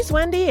 She's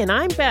Wendy and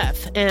I'm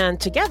Beth, and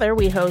together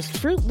we host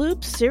Fruit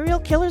Loops Serial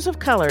Killers of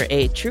Color,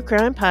 a true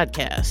crime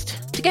podcast.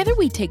 Together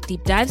we take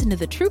deep dives into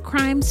the true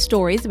crime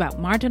stories about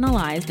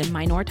marginalized and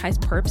minoritized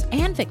perps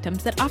and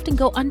victims that often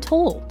go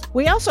untold.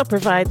 We also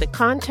provide the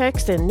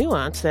context and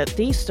nuance that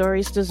these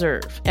stories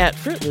deserve. At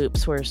Fruit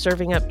Loops, we're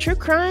serving up true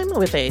crime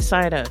with a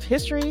side of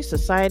history,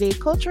 society,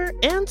 culture,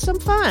 and some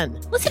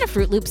fun. Listen to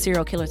Fruit Loops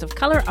Serial Killers of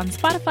Color on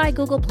Spotify,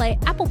 Google Play,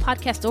 Apple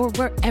Podcasts, or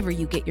wherever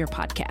you get your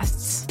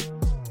podcasts.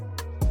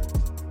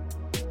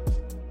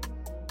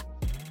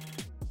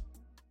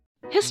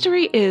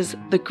 History is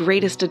the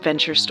greatest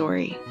adventure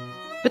story.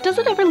 But does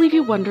it ever leave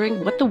you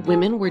wondering what the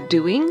women were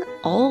doing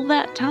all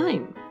that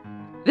time?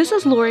 This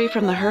is Lori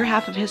from the Her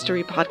Half of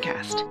History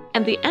podcast,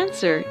 and the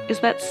answer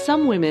is that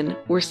some women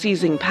were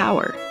seizing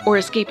power, or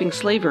escaping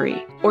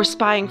slavery, or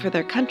spying for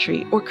their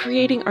country, or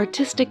creating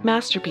artistic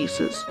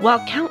masterpieces,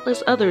 while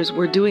countless others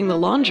were doing the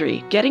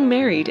laundry, getting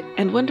married,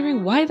 and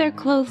wondering why their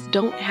clothes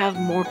don't have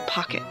more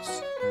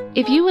pockets.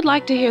 If you would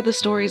like to hear the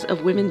stories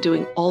of women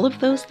doing all of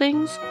those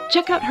things,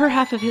 check out Her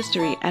Half of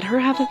History at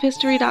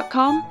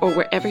herhalfofhistory.com or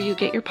wherever you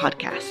get your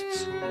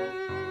podcasts.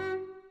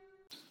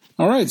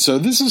 All right, so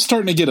this is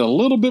starting to get a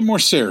little bit more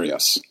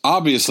serious.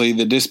 Obviously,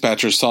 the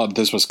dispatchers thought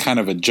this was kind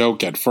of a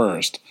joke at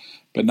first,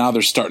 but now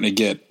they're starting to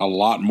get a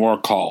lot more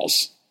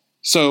calls.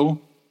 So,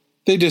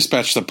 they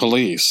dispatched the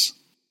police.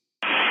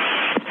 I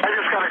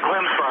just got a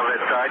glimpse of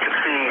it. I could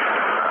see,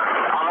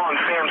 I'm on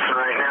Sampson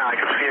right now. I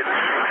could see it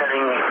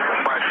heading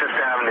by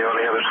Fifth Avenue on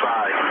the other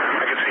side.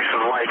 I could see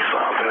some lights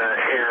up in that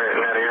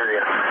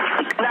area.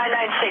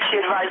 996,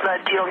 you advised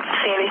that you don't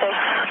see anything?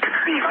 I could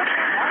see it.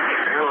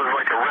 It was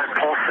like a red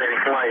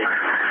pulsating light.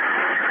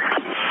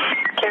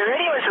 Okay,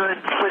 radio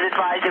was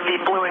advised to be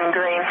blue and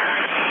green.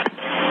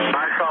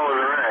 I saw it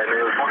was red.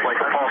 It was like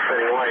a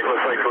pulsating light. It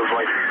looked like it was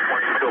like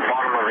to the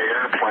bottom of the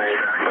airplane,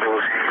 but it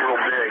was real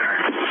big.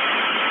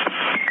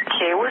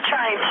 Okay, we're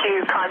trying to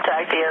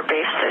contact the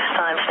airbase this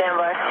time. Stand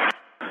by.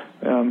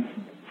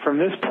 From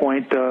this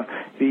point, the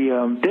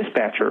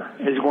dispatcher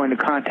is going to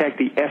contact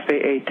the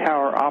FAA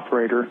tower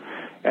operator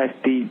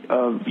at the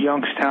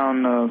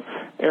Youngstown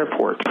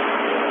airport.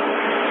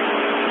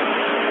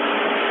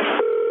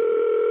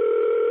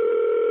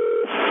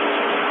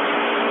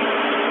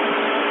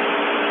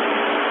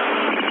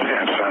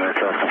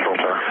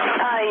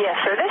 Yes,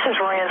 sir. This is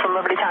Ryan from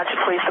Liberty Township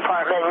Police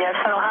Department in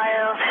Youngstown,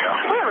 Ohio.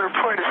 We have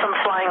reported some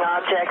flying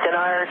object in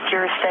our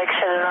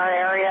jurisdiction, in our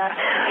area,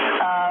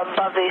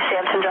 above the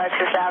Sampson Drive,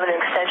 Fifth Avenue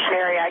extension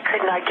area. I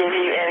could not give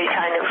you any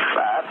kind of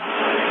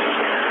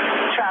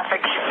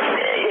traffic,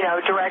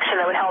 direction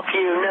that would help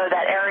you know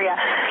that area.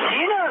 Do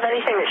you know of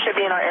anything that should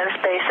be in our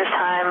airspace this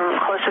time,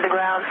 close to the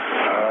ground?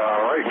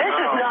 Right this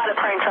now, is not a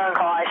prank phone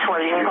call, I swear.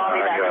 You can call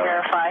me back and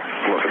verify.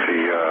 Look at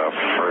the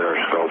radar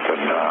scope,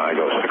 and I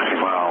go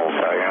 60-mile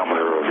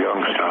diameter of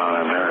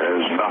Youngstown, and there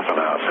is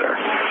nothing out there.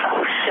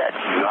 Oh, shit.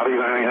 Not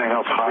even anything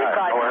up high. We've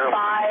got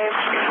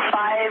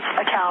five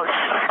accounts,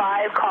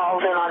 5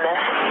 calls in on this.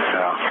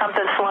 Yeah.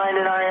 Something's flying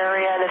in our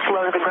area, and it's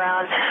low to the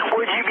ground.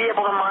 Would you be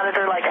able to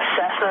monitor, like, a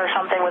Cessna or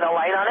something with a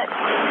light on it?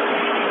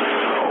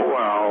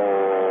 Well,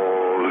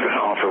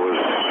 if it was,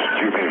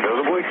 do you mean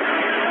visibly?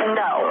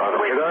 No,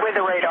 with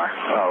the radar.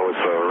 Oh, with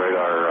the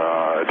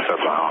radar, it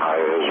depends on how high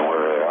it is and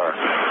where they are.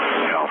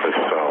 If it's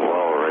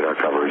low radar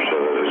coverage, so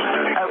there isn't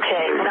any.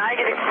 Okay, now I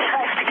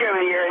have to go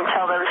here and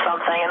tell them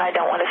something, and I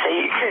don't want to say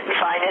you couldn't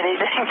find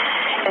anything.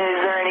 Is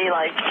there any,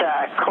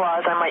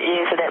 clause I might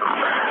use that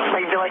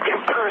might be, like,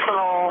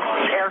 personal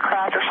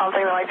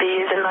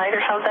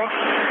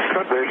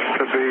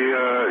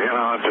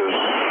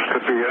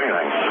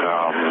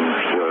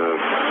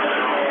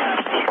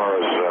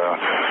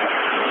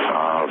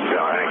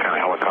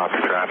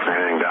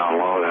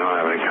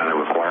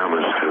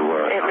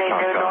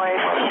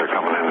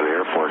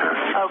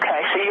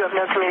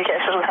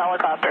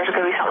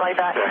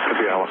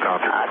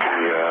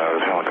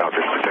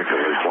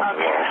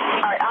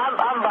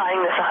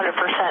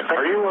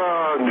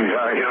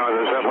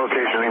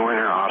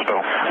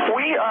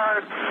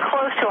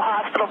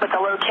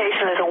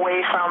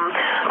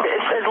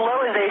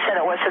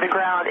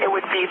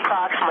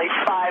approximately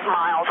 5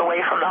 miles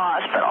away from the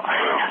hospital.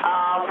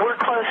 We're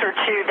closer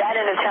to, that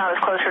end of town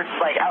is closer,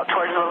 like, out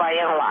towards the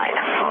Vienna line,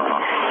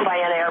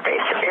 Vienna Air Base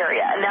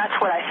area, and that's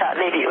what I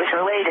thought maybe it was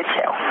related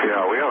to.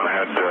 Yeah, we haven't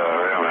had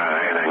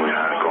anything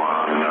going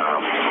on,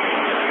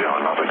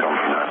 nothing come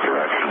from that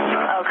direction.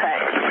 Okay.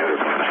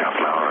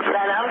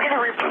 Then I'm going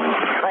to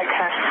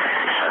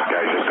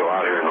guys just go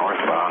out here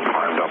northbound,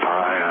 climbed up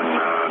high, and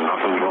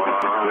nothing's going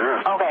on around there.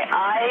 Okay,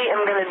 I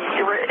am going to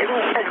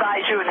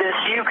advise you of this.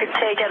 You could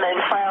take it and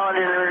file it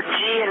under G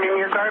and in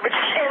your garbage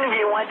bin if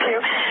you want to.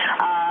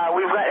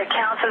 We've got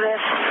accounts of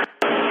this.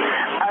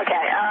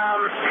 Okay,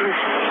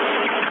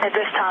 at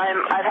this time,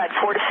 I've had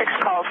 4 to 6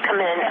 calls come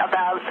in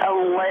about a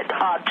lit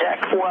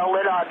object,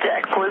 well-lit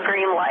object,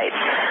 blue-green lights,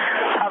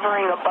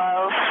 hovering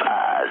above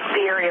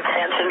the area of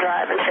Sampson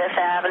Drive and 5th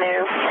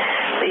Avenue.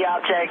 The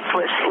object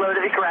was low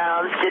to the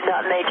ground, did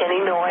not make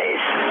any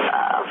noise,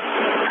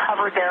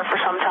 hovered there for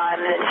some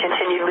time, and then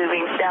continued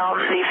moving down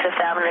the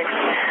 5th Avenue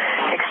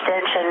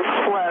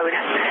extension road.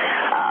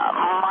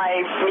 My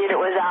unit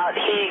was out.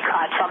 He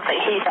caught something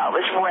he thought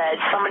was red.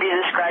 Somebody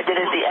described it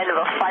as the end of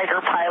a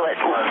fighter pilot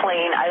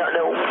plane. I don't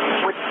know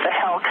what the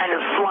hell kind of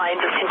lines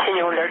of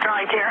continuum they're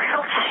drawing here. I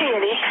don't see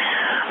any,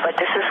 but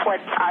this is what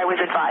I was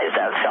advised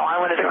of, so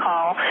I wanted to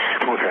call.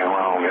 Okay,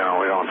 well, we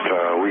don't,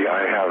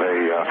 I have a,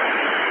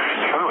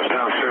 if I was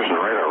downstairs in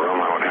the radar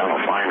room, I would have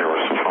a finder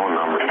with some phone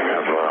numbers. We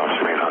have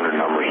some 800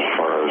 numbers as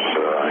far as,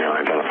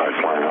 identified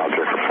flying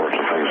object reports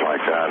and things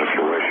like that. If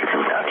you wish, you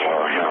can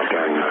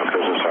during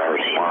business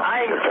hours.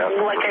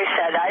 Like I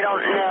said, I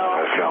don't know.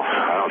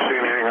 I don't see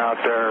anything out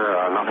there,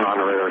 nothing on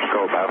the radar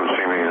scope. I haven't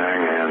seen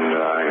anything, and,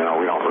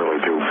 we don't really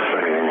do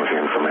anything with the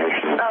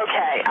information.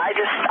 Okay,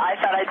 I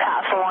thought I'd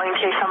pass along in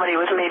case somebody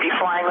was maybe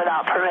flying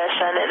without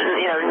permission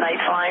and,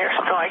 night flying or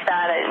something like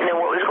that. I didn't know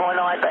what was going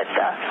on, but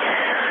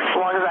as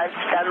long as I've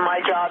done my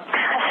job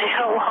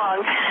so long,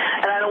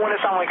 and I don't want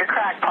to sound like a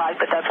crackpot,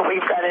 but that's what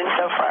we've got in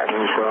so far.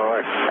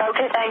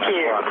 Okay, thank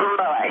you.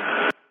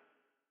 Bye-bye.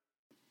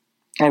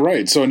 All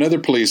right, so another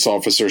police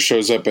officer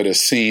shows up at a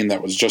scene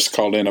that was just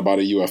called in about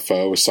a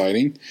UFO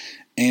sighting,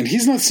 and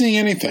he's not seeing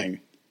anything.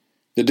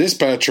 The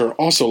dispatcher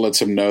also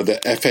lets him know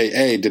that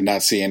FAA did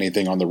not see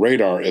anything on the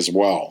radar as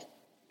well.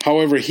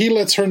 However, he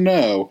lets her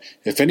know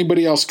if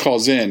anybody else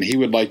calls in, he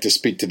would like to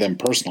speak to them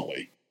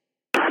personally.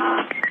 We've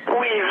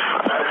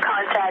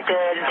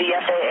contacted the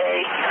FAA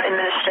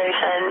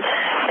administration,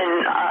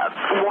 and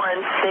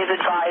they've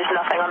advised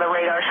nothing on the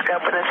radar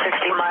scope within a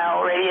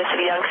 60-mile radius of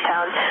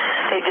Youngstown.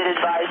 They did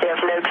advise they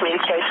have no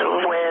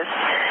communication with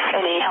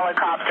any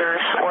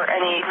helicopters or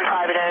any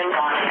private-owned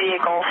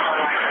vehicles,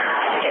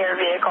 air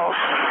vehicles.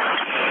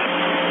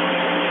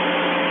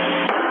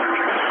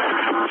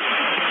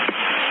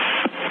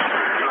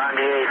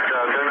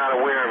 They're not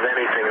aware of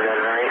anything then,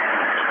 right?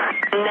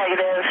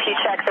 Negative. He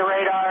checked the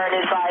radar and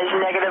advised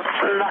negative,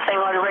 nothing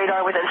on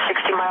radar within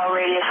 60-mile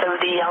radius of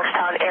the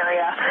Youngstown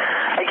area.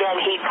 Again,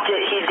 he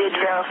did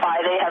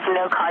verify they have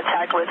no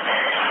contact with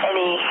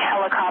any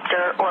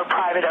helicopter or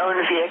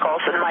private-owned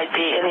vehicles that might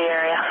be in the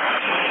area.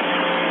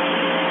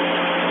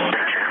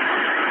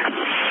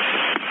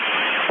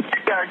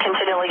 We are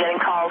continually getting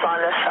calls on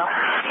this, so.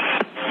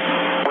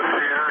 What's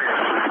the area?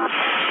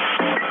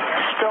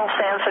 Still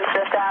Sampson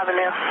 5th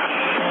Avenue.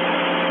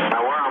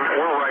 Now,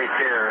 we're right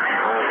there.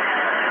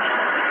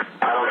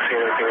 I don't see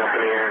anything up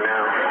in the air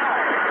now.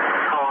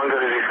 How long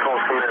ago did these calls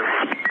come in?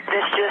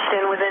 This just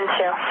in within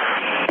 2.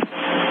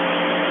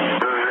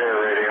 Who's there,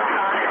 radio?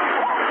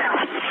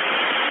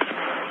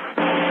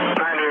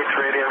 98's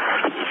radio.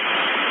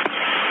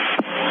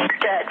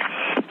 Dead.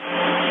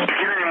 If you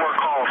get any more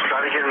calls,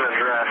 try to get an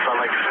address. I'd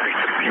like to speak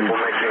to the people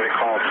making the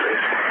calls,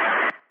 please.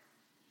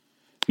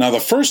 Now, the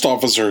first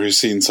officer who's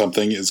seen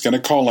something is going to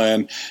call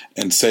in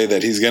and say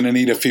that he's going to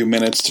need a few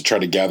minutes to try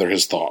to gather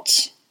his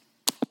thoughts.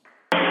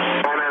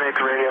 98's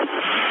radio.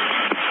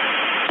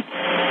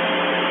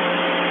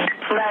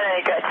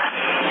 98, good.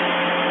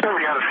 I'm going to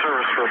be out of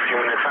service for a few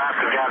minutes. I have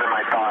to gather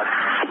my thoughts.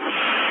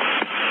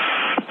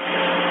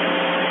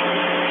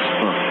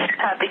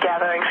 Happy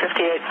gathering,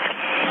 58.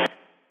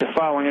 The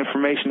following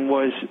information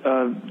was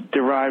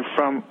derived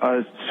from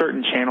a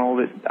certain channel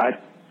that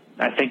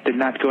I think did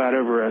not go out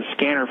over a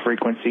scanner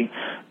frequency,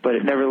 but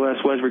it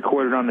nevertheless was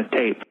recorded on the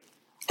tape.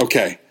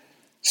 Okay,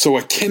 so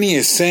what Kenny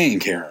is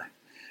saying here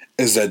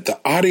is that the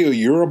audio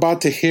you're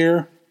about to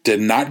hear did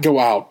not go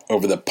out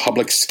over the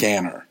public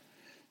scanner.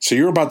 So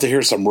you're about to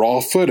hear some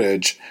raw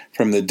footage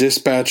from the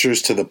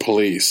dispatchers to the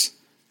police.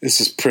 This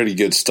is pretty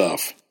good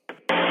stuff.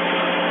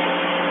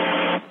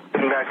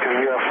 Getting back to the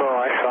UFO,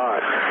 I saw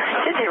it.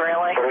 Did you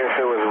really? But if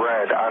it was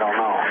red, I don't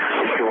know.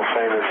 These people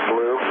saying it's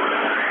blue.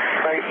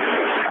 Right?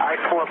 I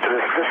pull up to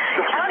this.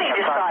 Tony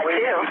just saw it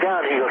too.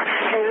 Down, he goes,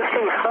 hey, this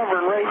thing is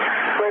hovering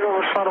right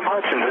over Sodom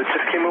Hudson. It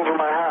just came over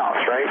my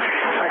house, right?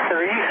 I said,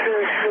 are you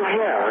serious? He goes,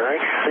 yeah, right?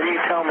 Then you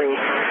tell me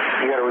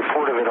you got a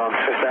report of it on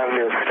 5th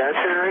Avenue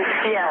Extension, right?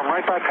 Yeah. I'm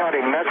right by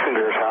Connie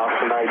Metzinger's house,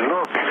 and I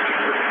looked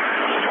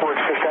towards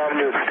 5th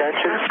Avenue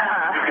Extension.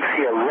 You could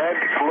see a red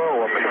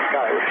glow up in the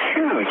sky. It was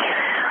huge.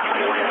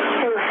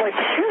 It was like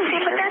huge.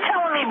 See, but they're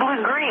telling me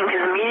blue-green because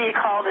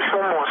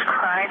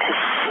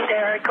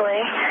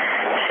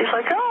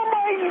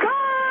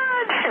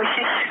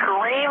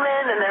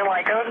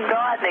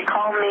shot, and they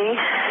called me,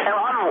 and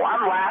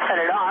I'm laughing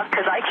it off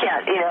because I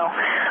can't,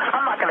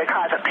 I'm not going to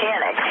cause a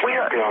panic. We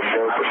don't. On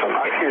dope or something.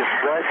 I see a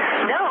threat.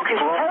 No,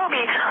 because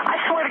Toby, I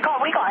swear to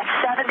God, we got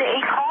 7 to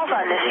 8 calls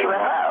on this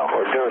UFO.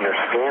 We're doing,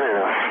 they're scanning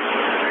us.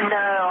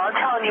 No, I'm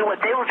telling you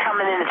what, they were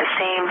coming in at the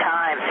same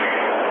time.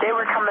 They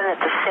were coming at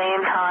the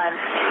same time.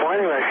 Well,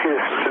 anyway, I see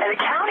this. And the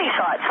county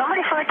saw it.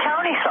 Somebody from the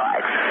county saw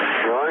it.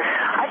 Really?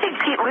 I think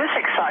Pete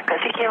Lusick saw it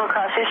because he came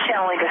across his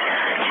channel and he goes,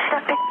 "Just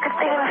that big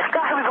thing in the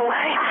sky with the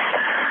lights."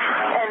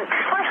 And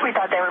first we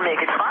thought they were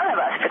making fun of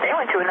us, but they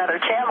went to another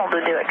channel to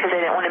do it because they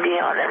didn't want to be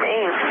on their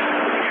main.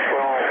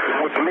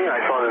 Well, to me, I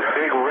saw this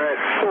big red,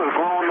 it was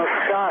glowing in the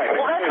sky.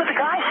 Well, that's what the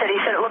guy said. He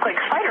said it looked like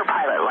fighter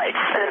pilot lights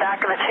in the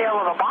back of the tail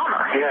of a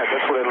bomber. Yeah,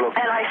 that's what it looked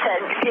like. And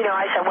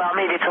I said, well,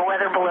 maybe it's a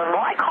weather balloon.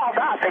 Well, I called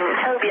up, and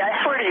Toby, I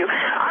swear to you,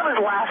 I was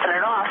laughing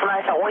it off, and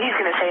I thought, well, he's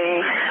going to say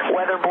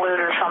weather balloon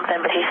or something,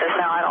 but he says,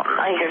 no, I don't.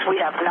 He goes, we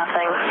have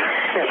nothing.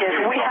 He goes,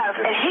 we have,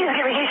 and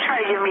he's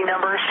trying to give me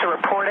numbers to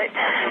report it,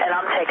 and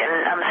I'm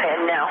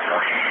saying, no,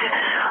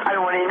 I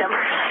don't want any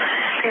numbers.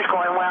 He's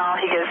going, well,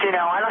 he goes,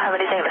 I don't have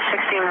anything in a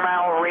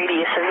 16-mile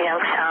radius of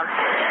Youngstown.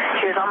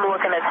 He goes, I'm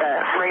looking at the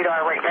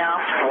radar right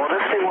now. Well,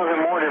 this thing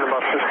wasn't more than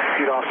about 50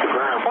 feet off the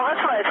ground. Well,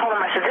 that's what I told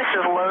him. I said, this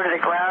is low to the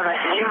ground. I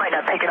said, you might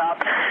not pick it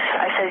up.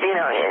 I said, he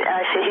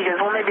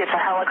goes, well, maybe it's a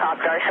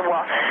helicopter. I said,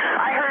 well,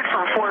 I heard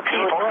from 4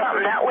 people.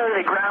 Something that low to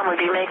the ground would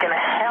be making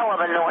a hell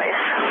of a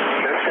noise.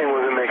 This thing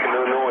wasn't making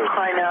no noise.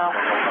 I know.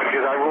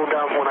 Because I rolled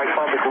down, when I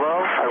saw the glow,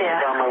 I rolled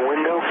down my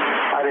window.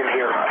 I didn't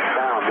hear a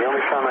sound. The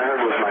only sound I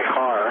heard was my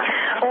car.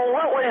 Well,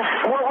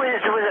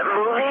 was it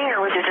moving,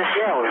 or was it just...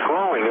 Yeah, it was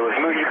glowing. It was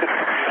moving.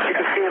 You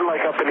could see it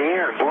like up in the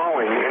air,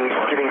 glowing and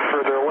getting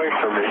further away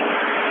from me.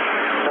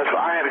 That's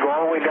why I had to go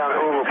all the way down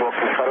Overbrook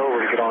and cut over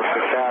to get on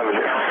 6th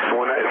Avenue.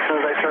 As soon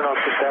as I turned on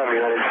 6th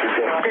Avenue, I didn't see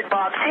it. Did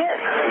Bob see it?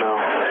 No.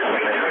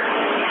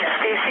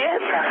 Did you see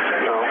it?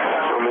 No.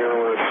 I'm the only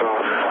one that saw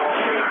it.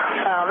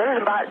 There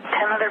was about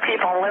 10 other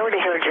people in Liberty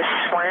who were just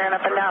swearing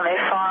up and down they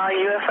saw a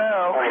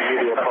UFO.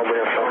 Media probably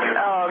have something.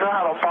 Oh, they'll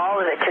have a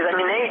ball with it, because,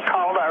 they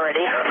called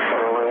already.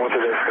 What did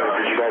they say?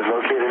 Did you guys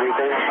locate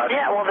anything?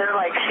 Yeah, well, they're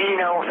like,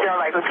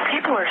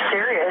 people are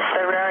serious.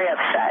 They're very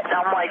upset. And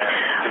I'm like,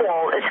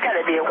 well, it's got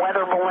to be a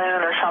weather balloon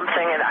or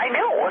something. And I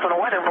knew it wasn't a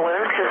weather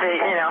balloon because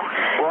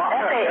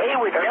FAA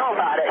would know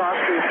about it.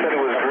 Prosecutors said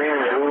it was green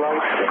and blue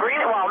lights?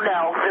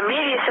 No. The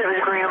media said it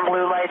was green and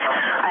blue lights.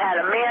 I had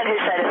a man who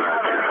said it's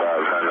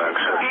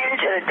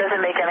huge and it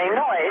doesn't make any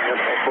noise.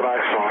 That's what I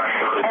saw.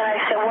 And I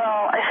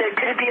said,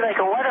 could it be like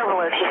a weather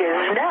balloon? He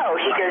goes, no.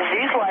 He goes,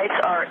 these lights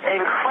are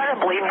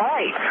incredibly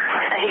bright.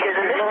 And he goes,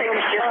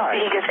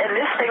 and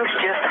this thing's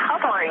just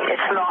hovering.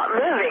 It's not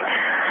moving.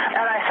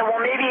 And I said, well,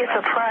 maybe it's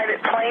a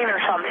private plane or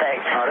something.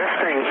 This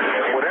thing,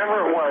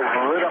 whatever it was,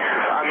 lit up.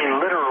 I mean,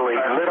 literally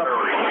lit up.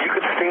 You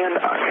could stand,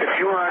 if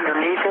you were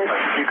underneath it,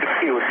 you could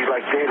see it would be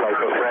like daylight,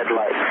 but red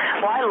light.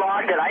 Well, I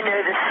logged it. I know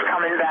this is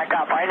coming back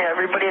up. I know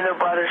everybody and their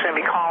brother's going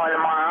to be calling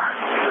tomorrow.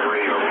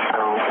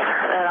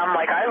 And I'm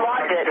like, I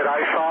logged it.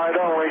 I saw it.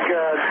 Oh, my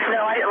God.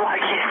 No, I didn't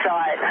like you saw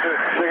it.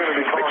 They're going to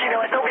be calling. But you know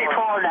what? They'll be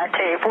pulling that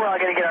tape. We're all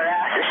going to get our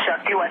asses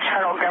shucked. You watch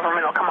federal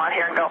government will come on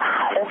here and go,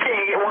 okay,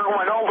 we're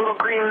going, little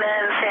green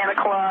men, Santa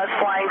Claus,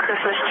 flying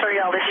Christmas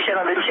tree, all this shit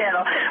on the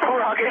channel.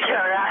 We're all going to get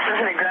our asses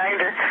in a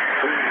grinder.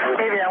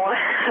 Maybe I want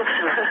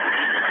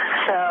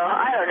So,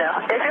 I don't know.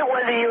 If it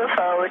was a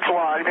UFO, it's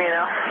logged,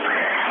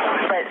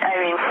 But,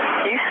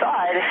 you saw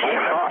it. If you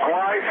saw it.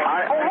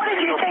 Well, what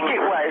did you think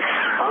it was?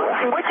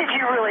 What did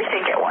you really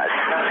think it was?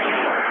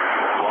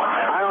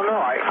 I don't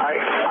know.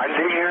 I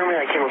didn't hear me.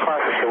 I came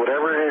across it. So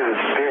whatever it is,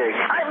 it's big.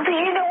 I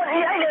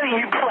know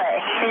you play.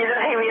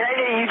 I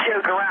know you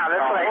joke around.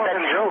 That's what I said.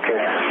 I wasn't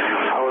joking.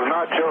 I was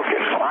not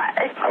joking.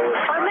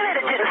 For a minute,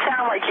 it didn't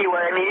sound like you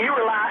were. You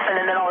were laughing,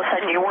 and then all of a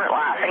sudden you weren't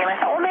laughing. And I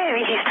thought, well,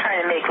 maybe he's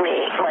trying to make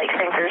me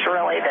think there's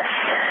really this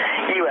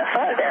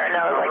UFO there. And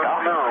I was like,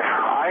 oh no,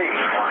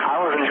 I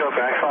wasn't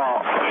joking. I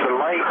saw the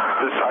light.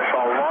 I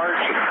saw a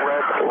large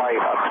red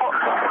light up.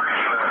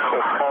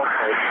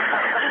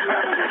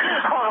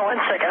 Hold on 1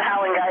 second.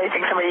 Howling guy, you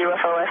think somebody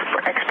UFO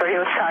expert? He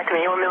was talking to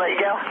me. You want me to let you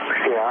go?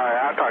 Yeah, all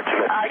right. I'll talk to you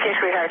later. Okay,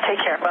 sweetheart. Take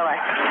care. Bye-bye.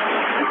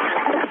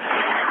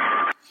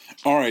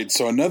 All right,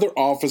 so another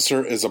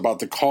officer is about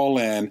to call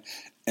in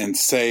and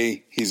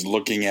say he's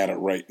looking at it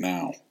right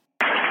now.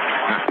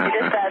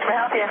 Dispatch, may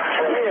I help you?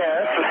 Yeah,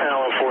 this is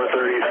Howell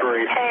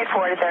 433. Hey,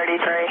 433.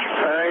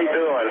 How you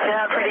doing?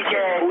 Yeah, pretty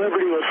good.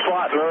 Liberty was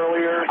swatting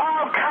earlier.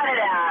 Oh, cut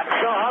it out.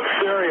 No, I'm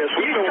serious.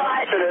 We've been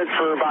watching it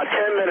for about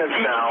 10 minutes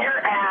now.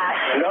 Your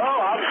ass. No,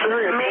 I'm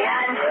serious.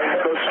 Man.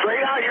 Go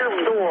straight out your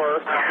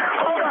door.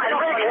 Hold on. I'm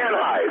on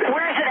Henhide.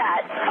 Where is it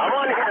at? I'm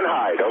on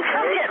Henhide, okay?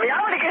 Come get me.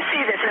 I want to go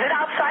see this. Is it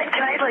outside?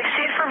 Can I,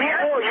 see it from here?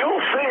 Oh,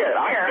 you'll see it.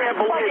 I can't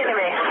believe it. Look at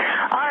me.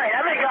 All right,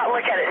 I'm going to go out and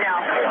look at it now.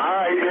 All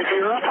right, if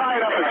you're up high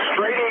enough, it's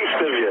straight east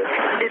of you.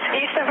 It's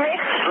east of me?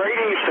 Straight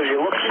east of you.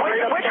 Look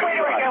straight up. Which way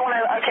do I go when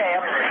okay,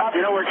 up?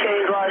 You know where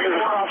Kane Drive is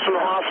across from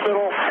the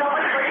hospital?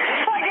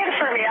 Plug in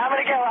for me. I'm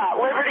going to go out.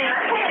 Liberty.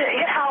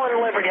 Get Howell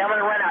and Liberty. I'm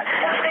going to run out.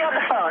 Stay on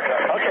the phone.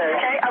 Okay.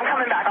 Okay, I'm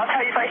coming back. I'll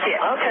tell you if I see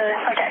it.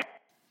 Okay.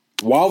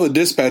 While the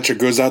dispatcher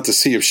goes out to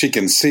see if she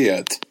can see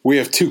it, we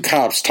have two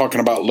cops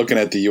talking about looking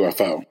at the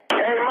UFO.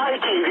 Hey,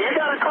 Mikey, do you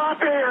got a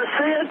copy or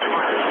see it?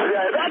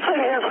 Yeah, that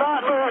thing has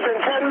not moved in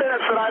 10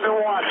 minutes that I've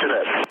been watching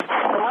it.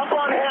 Come up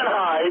on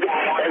Henhide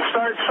and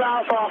start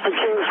south off of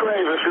Kings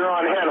Grave if you're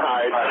on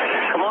Henhide.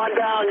 Come on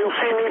down, you'll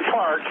see me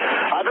parked.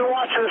 I've been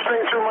watching this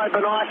thing through my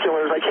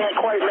binoculars. I can't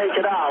quite make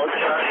it out.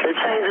 It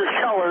changes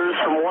colors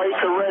from white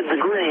to red to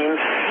green.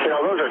 You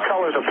know, those are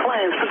colors of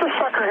planes, but this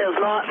sucker has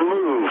not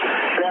moved.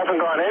 It hasn't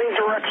gone any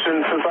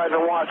direction since I've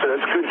been watching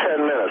it. It's a good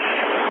 10 minutes.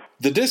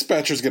 The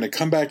dispatcher's going to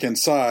come back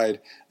inside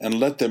and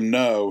let them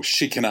know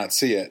she cannot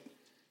see it.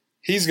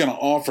 He's going to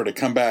offer to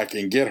come back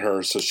and get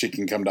her so she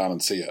can come down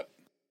and see it.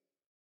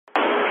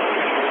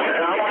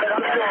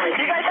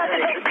 You guys have to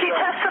take P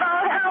tests at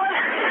all, Howard?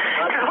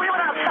 Because we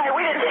went outside,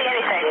 we didn't see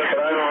anything.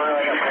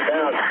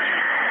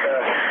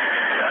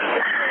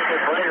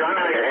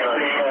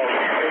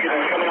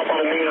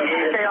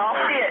 They all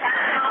see it.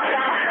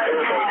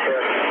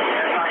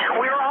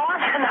 We were all on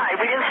Henhide,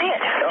 we didn't see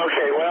it.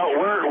 Okay, well,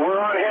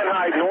 we're on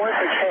Henhide north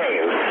of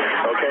Kane.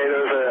 Okay,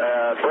 there's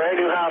a brand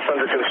new house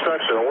under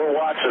construction, and we're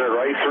watching it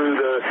right through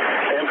the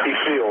empty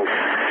field.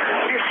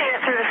 You're seeing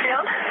it through the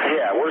field?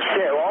 Yeah, we're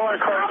seeing all our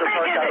cars are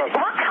parked out of.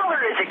 What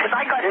color is it? Because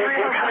I got three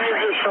of them. It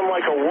ranges from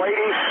like a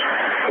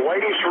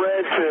whitish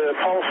red to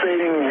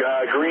pulsating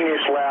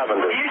greenish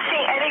lavender. Do you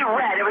see any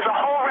red? It was a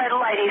whole red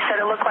light. He said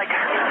it looked like.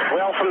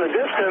 Well, from the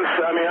distance,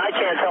 I mean, I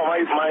can't tell.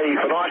 My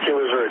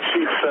binoculars are a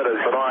cheap set of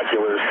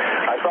binoculars.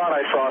 I thought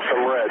I saw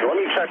some red. Let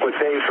me check with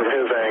Dave from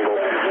his angle.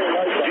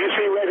 Do you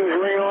see red and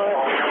green on it?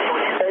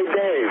 Hey,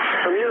 Dave,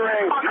 from your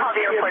angle, I'll call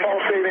the airport.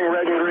 Pulsating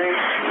red and green?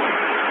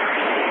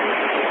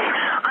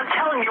 I'm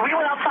telling you, we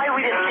went outside.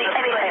 We didn't see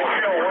anything.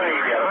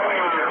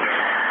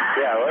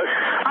 Yeah, what?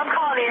 I'm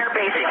calling the air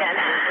base again.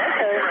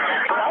 Okay.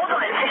 Hold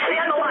on. Just stay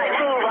on the line.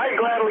 I'd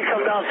gladly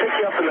come down, pick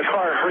you up in the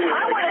car, and bring you.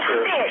 I want to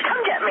see it.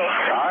 Come get me.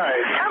 All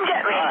right. Come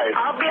get me. All right.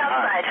 I'll be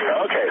outside.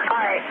 Okay.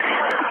 All right.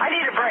 I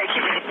need a break.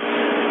 He's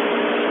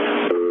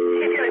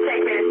going to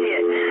take me to see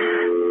it.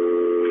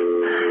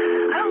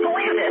 I don't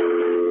believe this.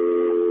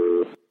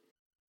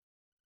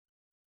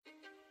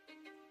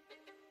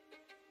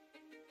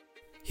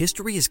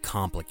 History is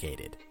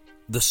complicated.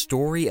 The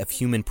story of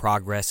human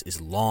progress is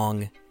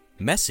long,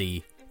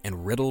 messy,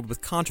 and riddled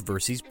with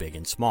controversies big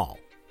and small.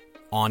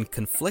 On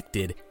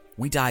Conflicted,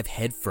 we dive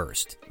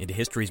headfirst into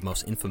history's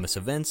most infamous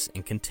events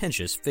and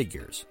contentious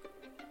figures.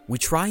 We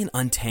try and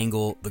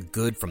untangle the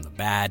good from the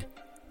bad,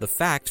 the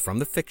fact from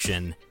the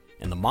fiction,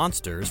 and the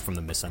monsters from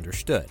the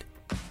misunderstood.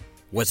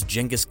 Was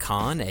Genghis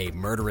Khan a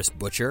murderous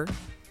butcher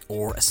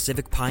or a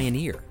civic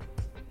pioneer?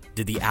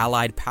 Did the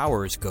Allied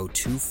powers go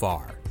too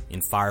far in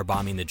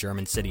firebombing the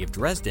German city of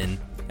Dresden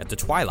at the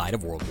twilight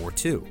of World War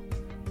II?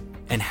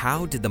 And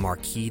how did the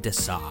Marquis de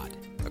Sade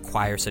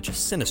acquire such a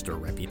sinister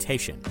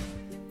reputation?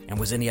 And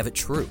was any of it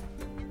true?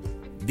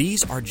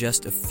 These are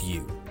just a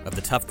few of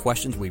the tough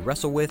questions we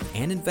wrestle with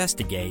and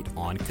investigate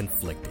on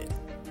Conflicted.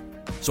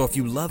 So if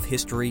you love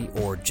history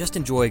or just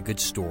enjoy a good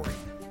story,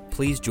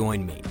 please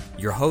join me,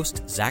 your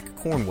host, Zach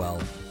Cornwell,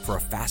 for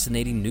a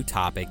fascinating new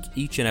topic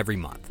each and every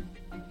month.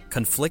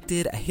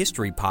 Conflicted, a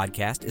history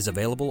podcast, is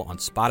available on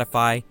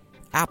Spotify,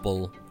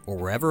 Apple, or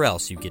wherever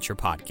else you get your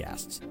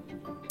podcasts.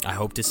 I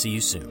hope to see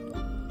you soon.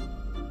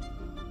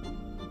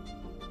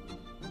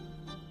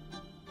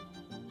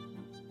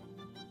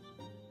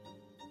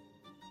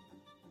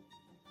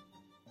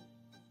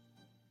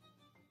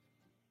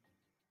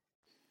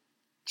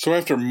 So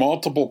after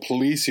multiple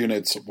police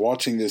units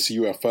watching this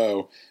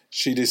UFO,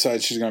 she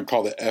decides she's going to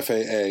call the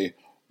FAA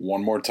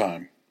one more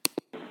time.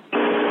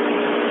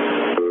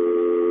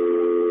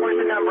 Where's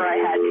the number I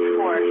had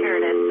before? Here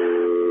it is.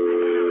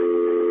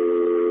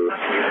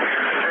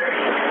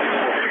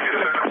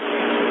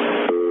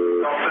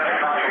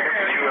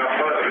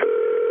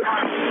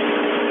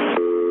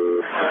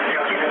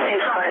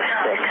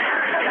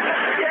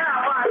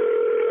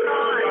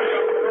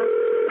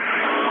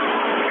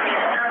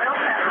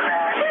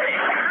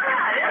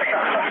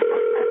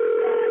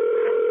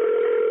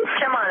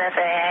 Come on,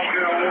 FAA.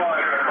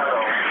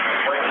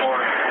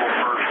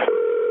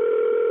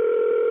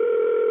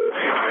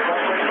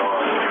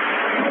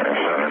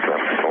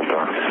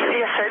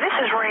 Yes, sir. This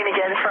is Rain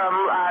again from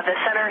the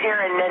center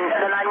here in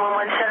the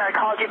 911 center. I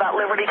called you about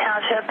Liberty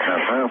Township.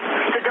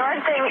 The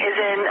darn thing is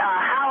in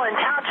Howland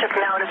Township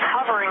now, and it's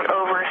hovering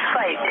over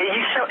site.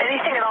 You show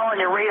anything at all on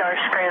your radar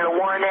screen in the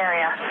Warren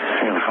area?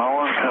 In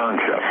Howland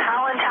Township.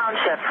 Howland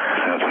Township.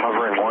 That's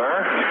hovering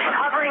where?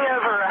 Hovering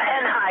over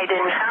Henhide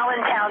in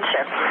Howland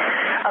Township,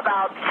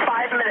 about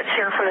 5 minutes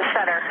here from the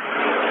center.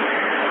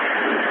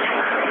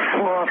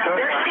 Well,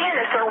 They're seeing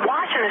this. They're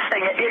watching this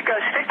thing. It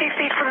goes 50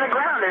 feet from the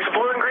ground. There's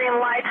blue and green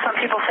lights. Some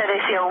people say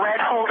they see a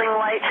red holding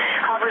light.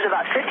 Hovers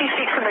about 50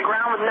 feet from the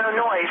ground with no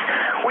noise.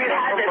 We've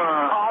had this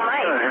all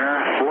night.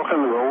 Here,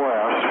 looking to the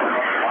west.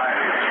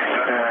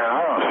 And I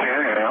don't see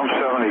anything. I'm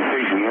 70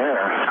 feet in the air.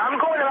 I'm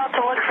going about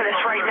to look for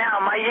this right now.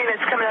 My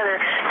unit's coming over.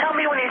 Tell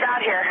me when he's out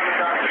here.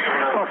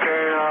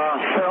 Okay,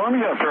 let me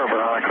get a pair of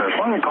binoculars.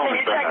 Let me call Can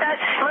you check that?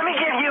 Let me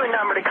give you a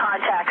number. number to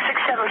contact,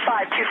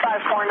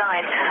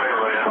 675-2549.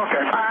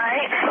 Okay. All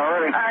right? All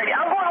right.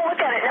 I'm going to look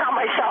at it now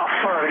myself.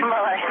 All right.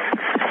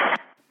 Bye-bye.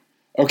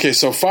 Okay,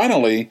 so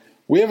finally,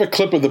 we have a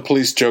clip of the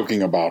police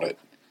joking about it.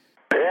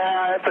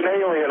 Yeah, it's an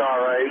alien, all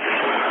right.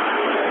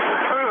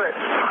 Prove it.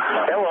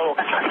 Hello.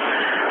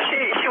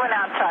 She went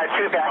outside,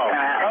 too, back in the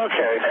house.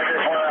 Okay.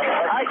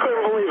 I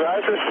couldn't believe it. I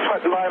was just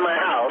putting by my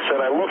house,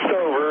 and I looked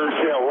over,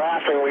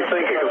 laughingly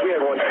thinking, because we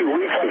had one 2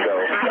 weeks ago.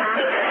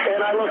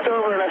 And I looked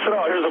over, and I said,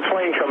 oh, here's a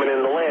plane coming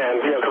in to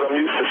land, because I'm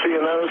used to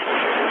seeing those.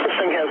 This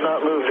thing has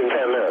not moved in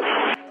 10 minutes.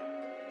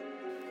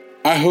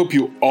 I hope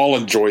you all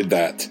enjoyed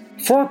that.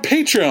 For our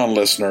Patreon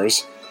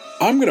listeners,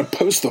 I'm going to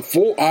post the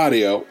full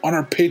audio on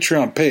our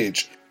Patreon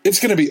page. It's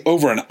going to be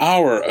over an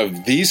hour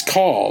of these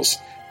calls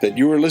that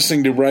you are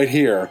listening to right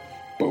here,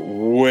 but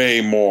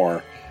way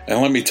more.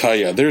 And let me tell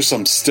you, there's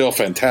some still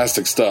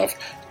fantastic stuff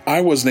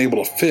I wasn't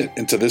able to fit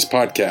into this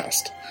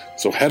podcast.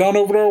 So head on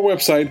over to our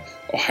website,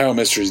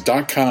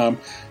 ohiomysteries.com,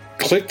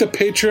 click the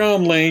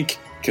Patreon link,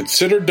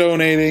 consider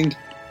donating,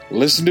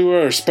 listen to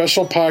our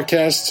special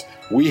podcasts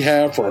we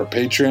have for our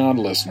Patreon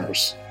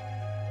listeners.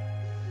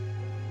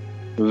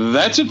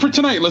 That's it for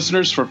tonight,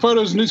 listeners. For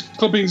photos, news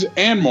clippings,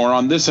 and more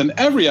on this and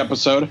every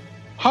episode,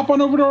 hop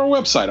on over to our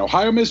website,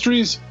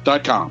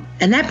 ohiomysteries.com.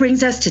 And that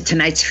brings us to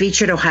tonight's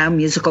featured Ohio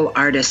musical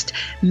artist.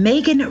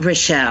 Megan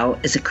Rochelle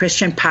is a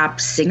Christian pop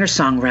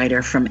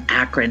singer-songwriter from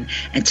Akron.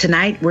 And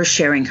tonight we're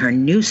sharing her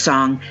new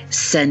song,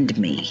 Send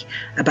Me,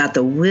 about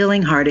the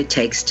willing heart it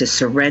takes to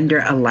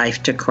surrender a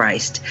life to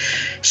Christ.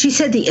 She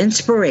said the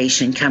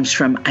inspiration comes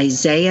from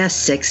Isaiah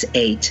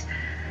 6:8.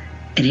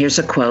 And here's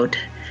a quote.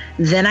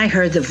 Then I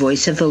heard the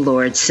voice of the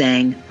Lord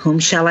saying, whom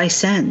shall I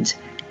send?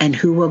 And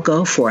who will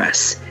go for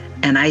us?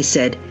 And I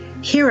said,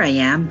 here I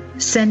am,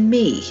 send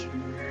me.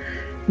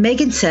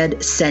 Megan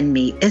said, send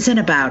me isn't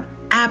about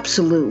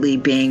absolutely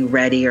being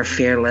ready or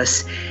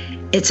fearless.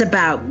 It's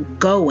about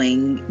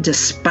going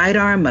despite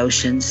our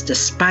emotions,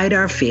 despite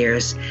our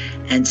fears,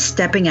 and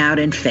stepping out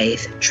in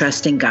faith,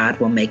 trusting God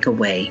will make a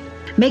way.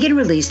 Megan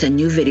released a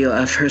new video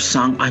of her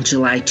song on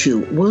July 2.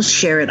 We'll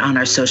share it on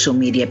our social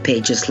media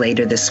pages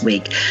later this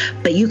week.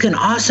 But you can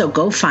also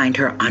go find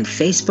her on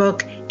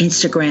Facebook,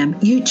 Instagram,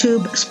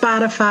 YouTube,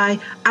 Spotify,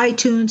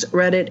 iTunes,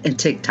 Reddit, and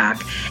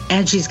TikTok.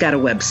 And she's got a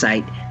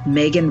website,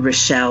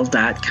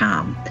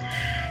 meganrochelle.com.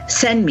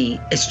 Send Me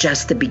is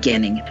just the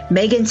beginning.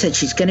 Megan said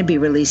she's going to be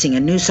releasing a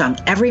new song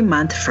every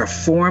month for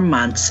 4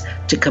 months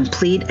to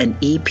complete an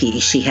EP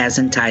she has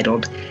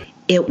entitled,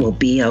 It Will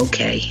Be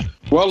Okay.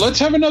 Well, let's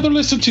have another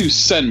listen to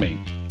Send Me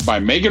by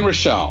Megan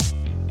Rochelle.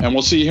 And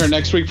we'll see you here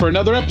next week for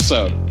another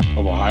episode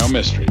of Ohio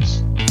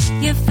Mysteries.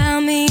 You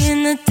found me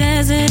in the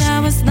desert, I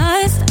was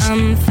lost,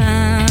 I'm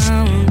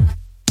found.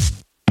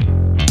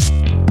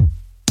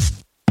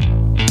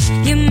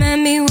 You met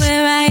me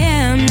where I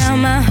am, now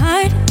my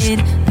heart, it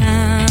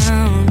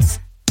pounds.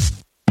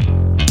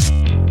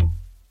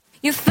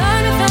 You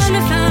find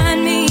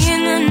me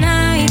in the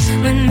night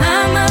when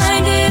my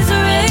mind is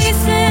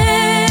racing.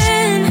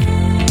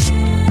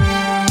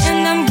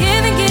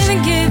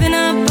 Giving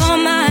up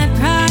on my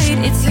pride.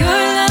 It's your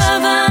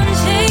love I'm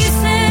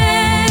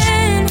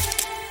chasing.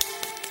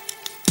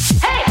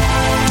 Hey!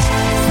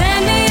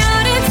 Send me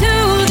out into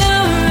the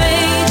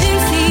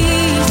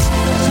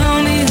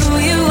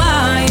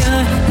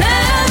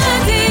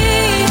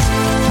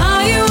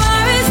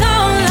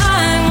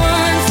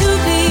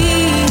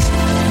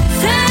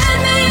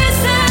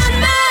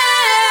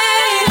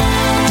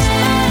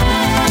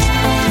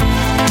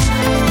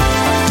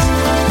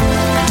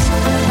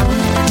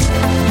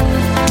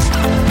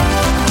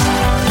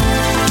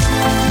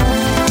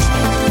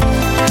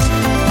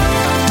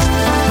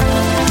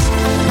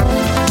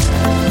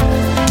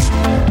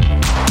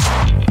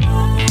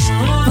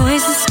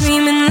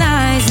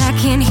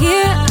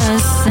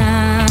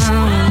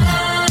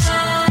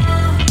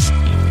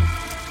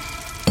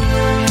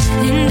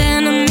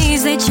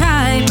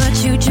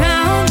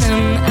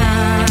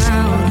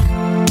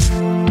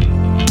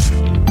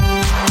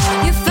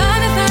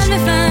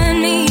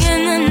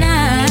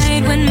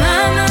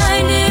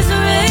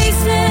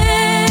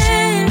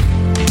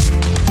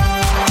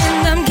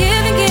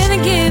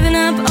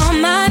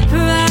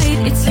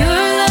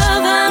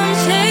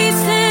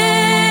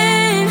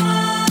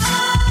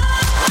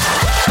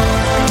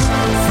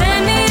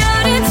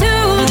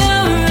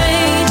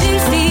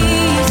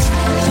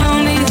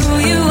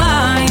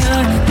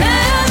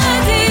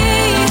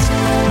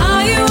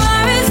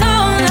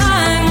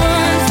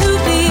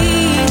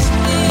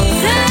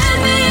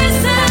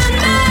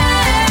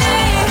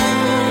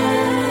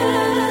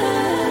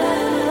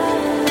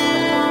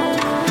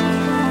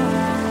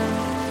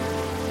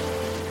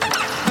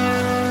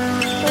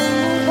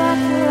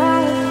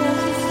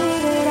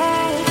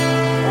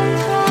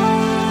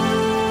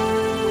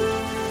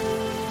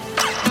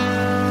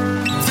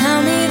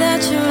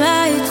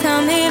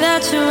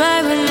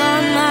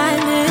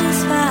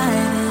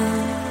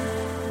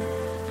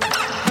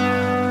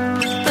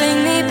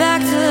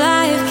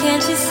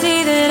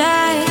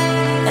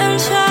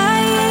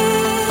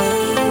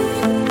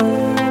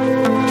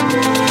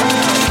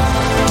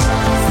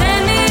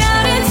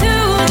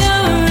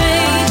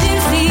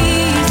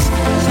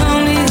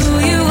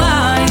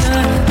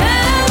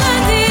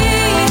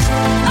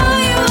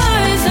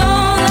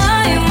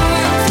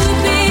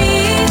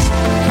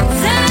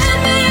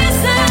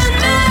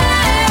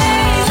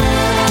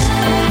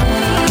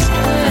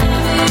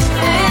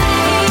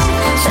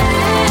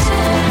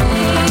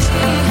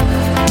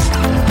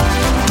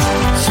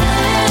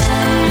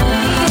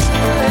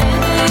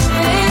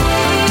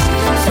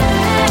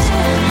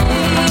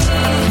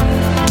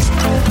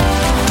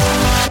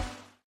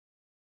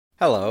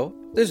Hello,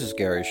 this is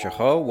Gary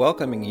Chahot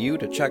welcoming you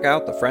to check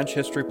out the French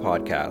History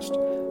Podcast.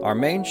 Our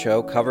main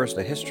show covers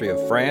the history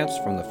of France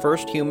from the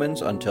first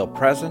humans until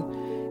present.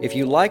 If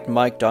you liked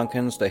Mike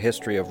Duncan's The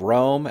History of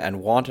Rome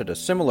and wanted a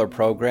similar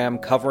program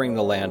covering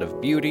the land of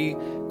beauty,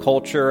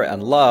 culture,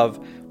 and love,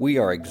 we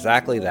are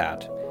exactly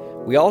that.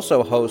 We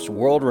also host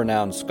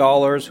world-renowned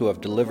scholars who have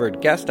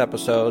delivered guest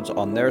episodes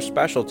on their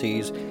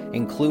specialties,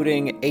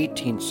 including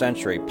 18th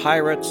century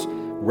pirates,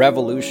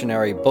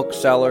 revolutionary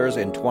booksellers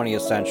in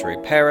 20th century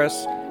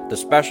Paris, the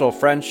special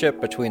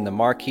friendship between the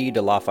Marquis de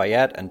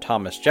Lafayette and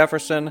Thomas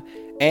Jefferson,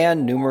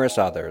 and numerous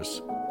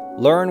others.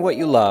 Learn what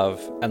you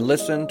love and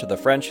listen to the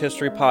French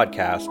History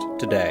Podcast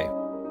today.